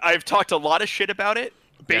 I've talked a lot of shit about it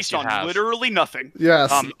based you on have. literally nothing.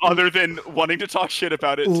 Yes. Other than wanting to talk shit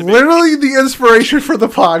about it. To make Literally the inspiration for the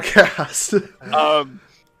podcast.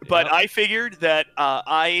 But Yep. I figured that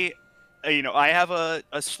I have a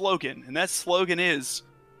slogan, and that slogan is,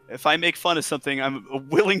 if I make fun of something, I'm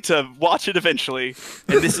willing to watch it eventually.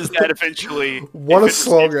 And this is that eventually. What a if it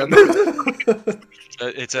slogan.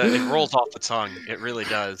 It rolls off the tongue. It really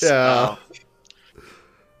does. Yeah.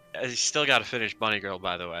 You still got to finish Bunny Girl,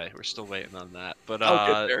 by the way. We're still waiting on that. But I'll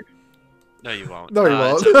get there. no, you won't. No,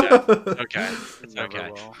 you It's won't. okay. Okay. It's Never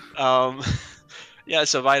okay. will. Yeah,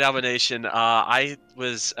 so my nomination, I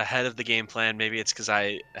was ahead of the game plan. Maybe it's because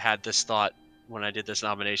I had this thought when I did this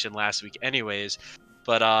nomination last week anyways.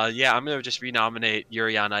 But yeah, I'm going to just renominate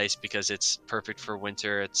Yuri on Ice because it's perfect for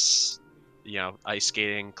winter. It's, ice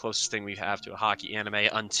skating, closest thing we have to a hockey anime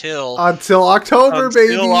until October,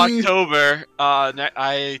 baby. October.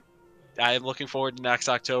 I am looking forward to next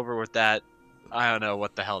October with that. I don't know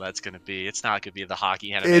what the hell that's going to be. It's not going to be the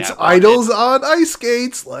hockey anime. It's I wanted. Idols on Ice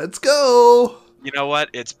Skates. Let's go. You know what?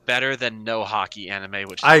 It's better than no hockey anime,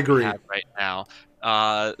 which I we agree. have right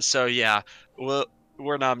now. So yeah,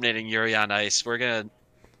 we're nominating Yuri on Ice. We're gonna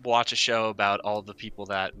watch a show about all the people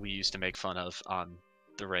that we used to make fun of on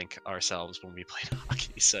the rink ourselves when we played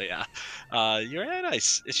hockey. So yeah, Yuri on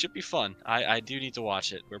Ice. It should be fun. I do need to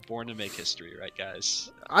watch it. We're born to make history, right,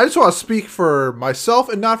 guys? I just want to speak for myself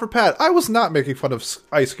and not for Pat. I was not making fun of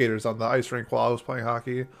ice skaters on the ice rink while I was playing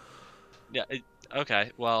hockey. Yeah. Okay.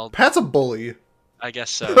 Well, Pat's a bully. I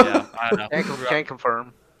guess so. Yeah. I don't know. Can't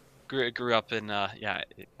confirm. Grew up in. Yeah.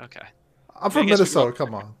 Okay. I'm from I guess we Minnesota. both-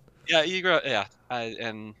 Come on. Yeah, you grow. Yeah,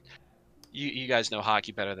 and you guys know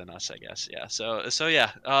hockey better than us, I guess. Yeah. So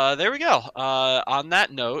yeah. There we go. On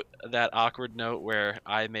that note, that awkward note where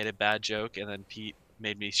I made a bad joke and then Pete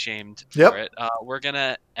made me shamed for Yep. it. We're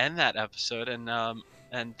gonna end that episode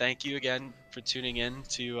and thank you again for tuning in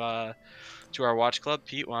to to our watch club.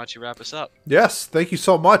 Pete, why don't you wrap us up? Yes, thank you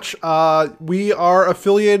so much. We are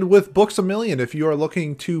affiliated with Books A Million. If you are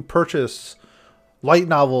looking to purchase light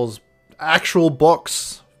novels, actual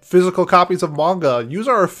books, physical copies of manga, use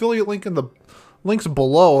our affiliate link in the links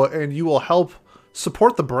below, and you will help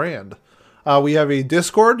support the brand. We have a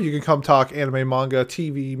Discord. You can come talk anime, manga,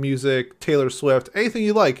 TV, music, Taylor Swift, anything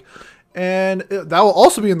you like. And that will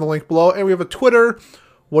also be in the link below. And we have a Twitter.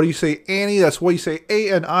 What do you say, Annie? That's What You Say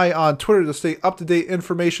ANI on Twitter to stay up-to-date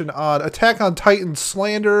information on Attack on Titan,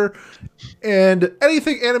 Slander, and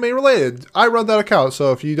anything anime related. I run that account,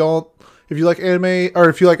 so if you like anime, or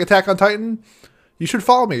if you like Attack on Titan, you should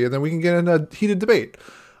follow me, and then we can get in a heated debate.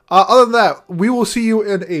 Other than that, we will see you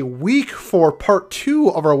in a week for part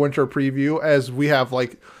 2 of our winter preview, as we have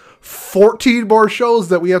like 14 more shows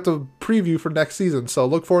that we have to preview for next season. So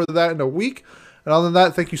look forward to that in a week. And other than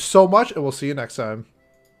that, thank you so much, and we'll see you next time.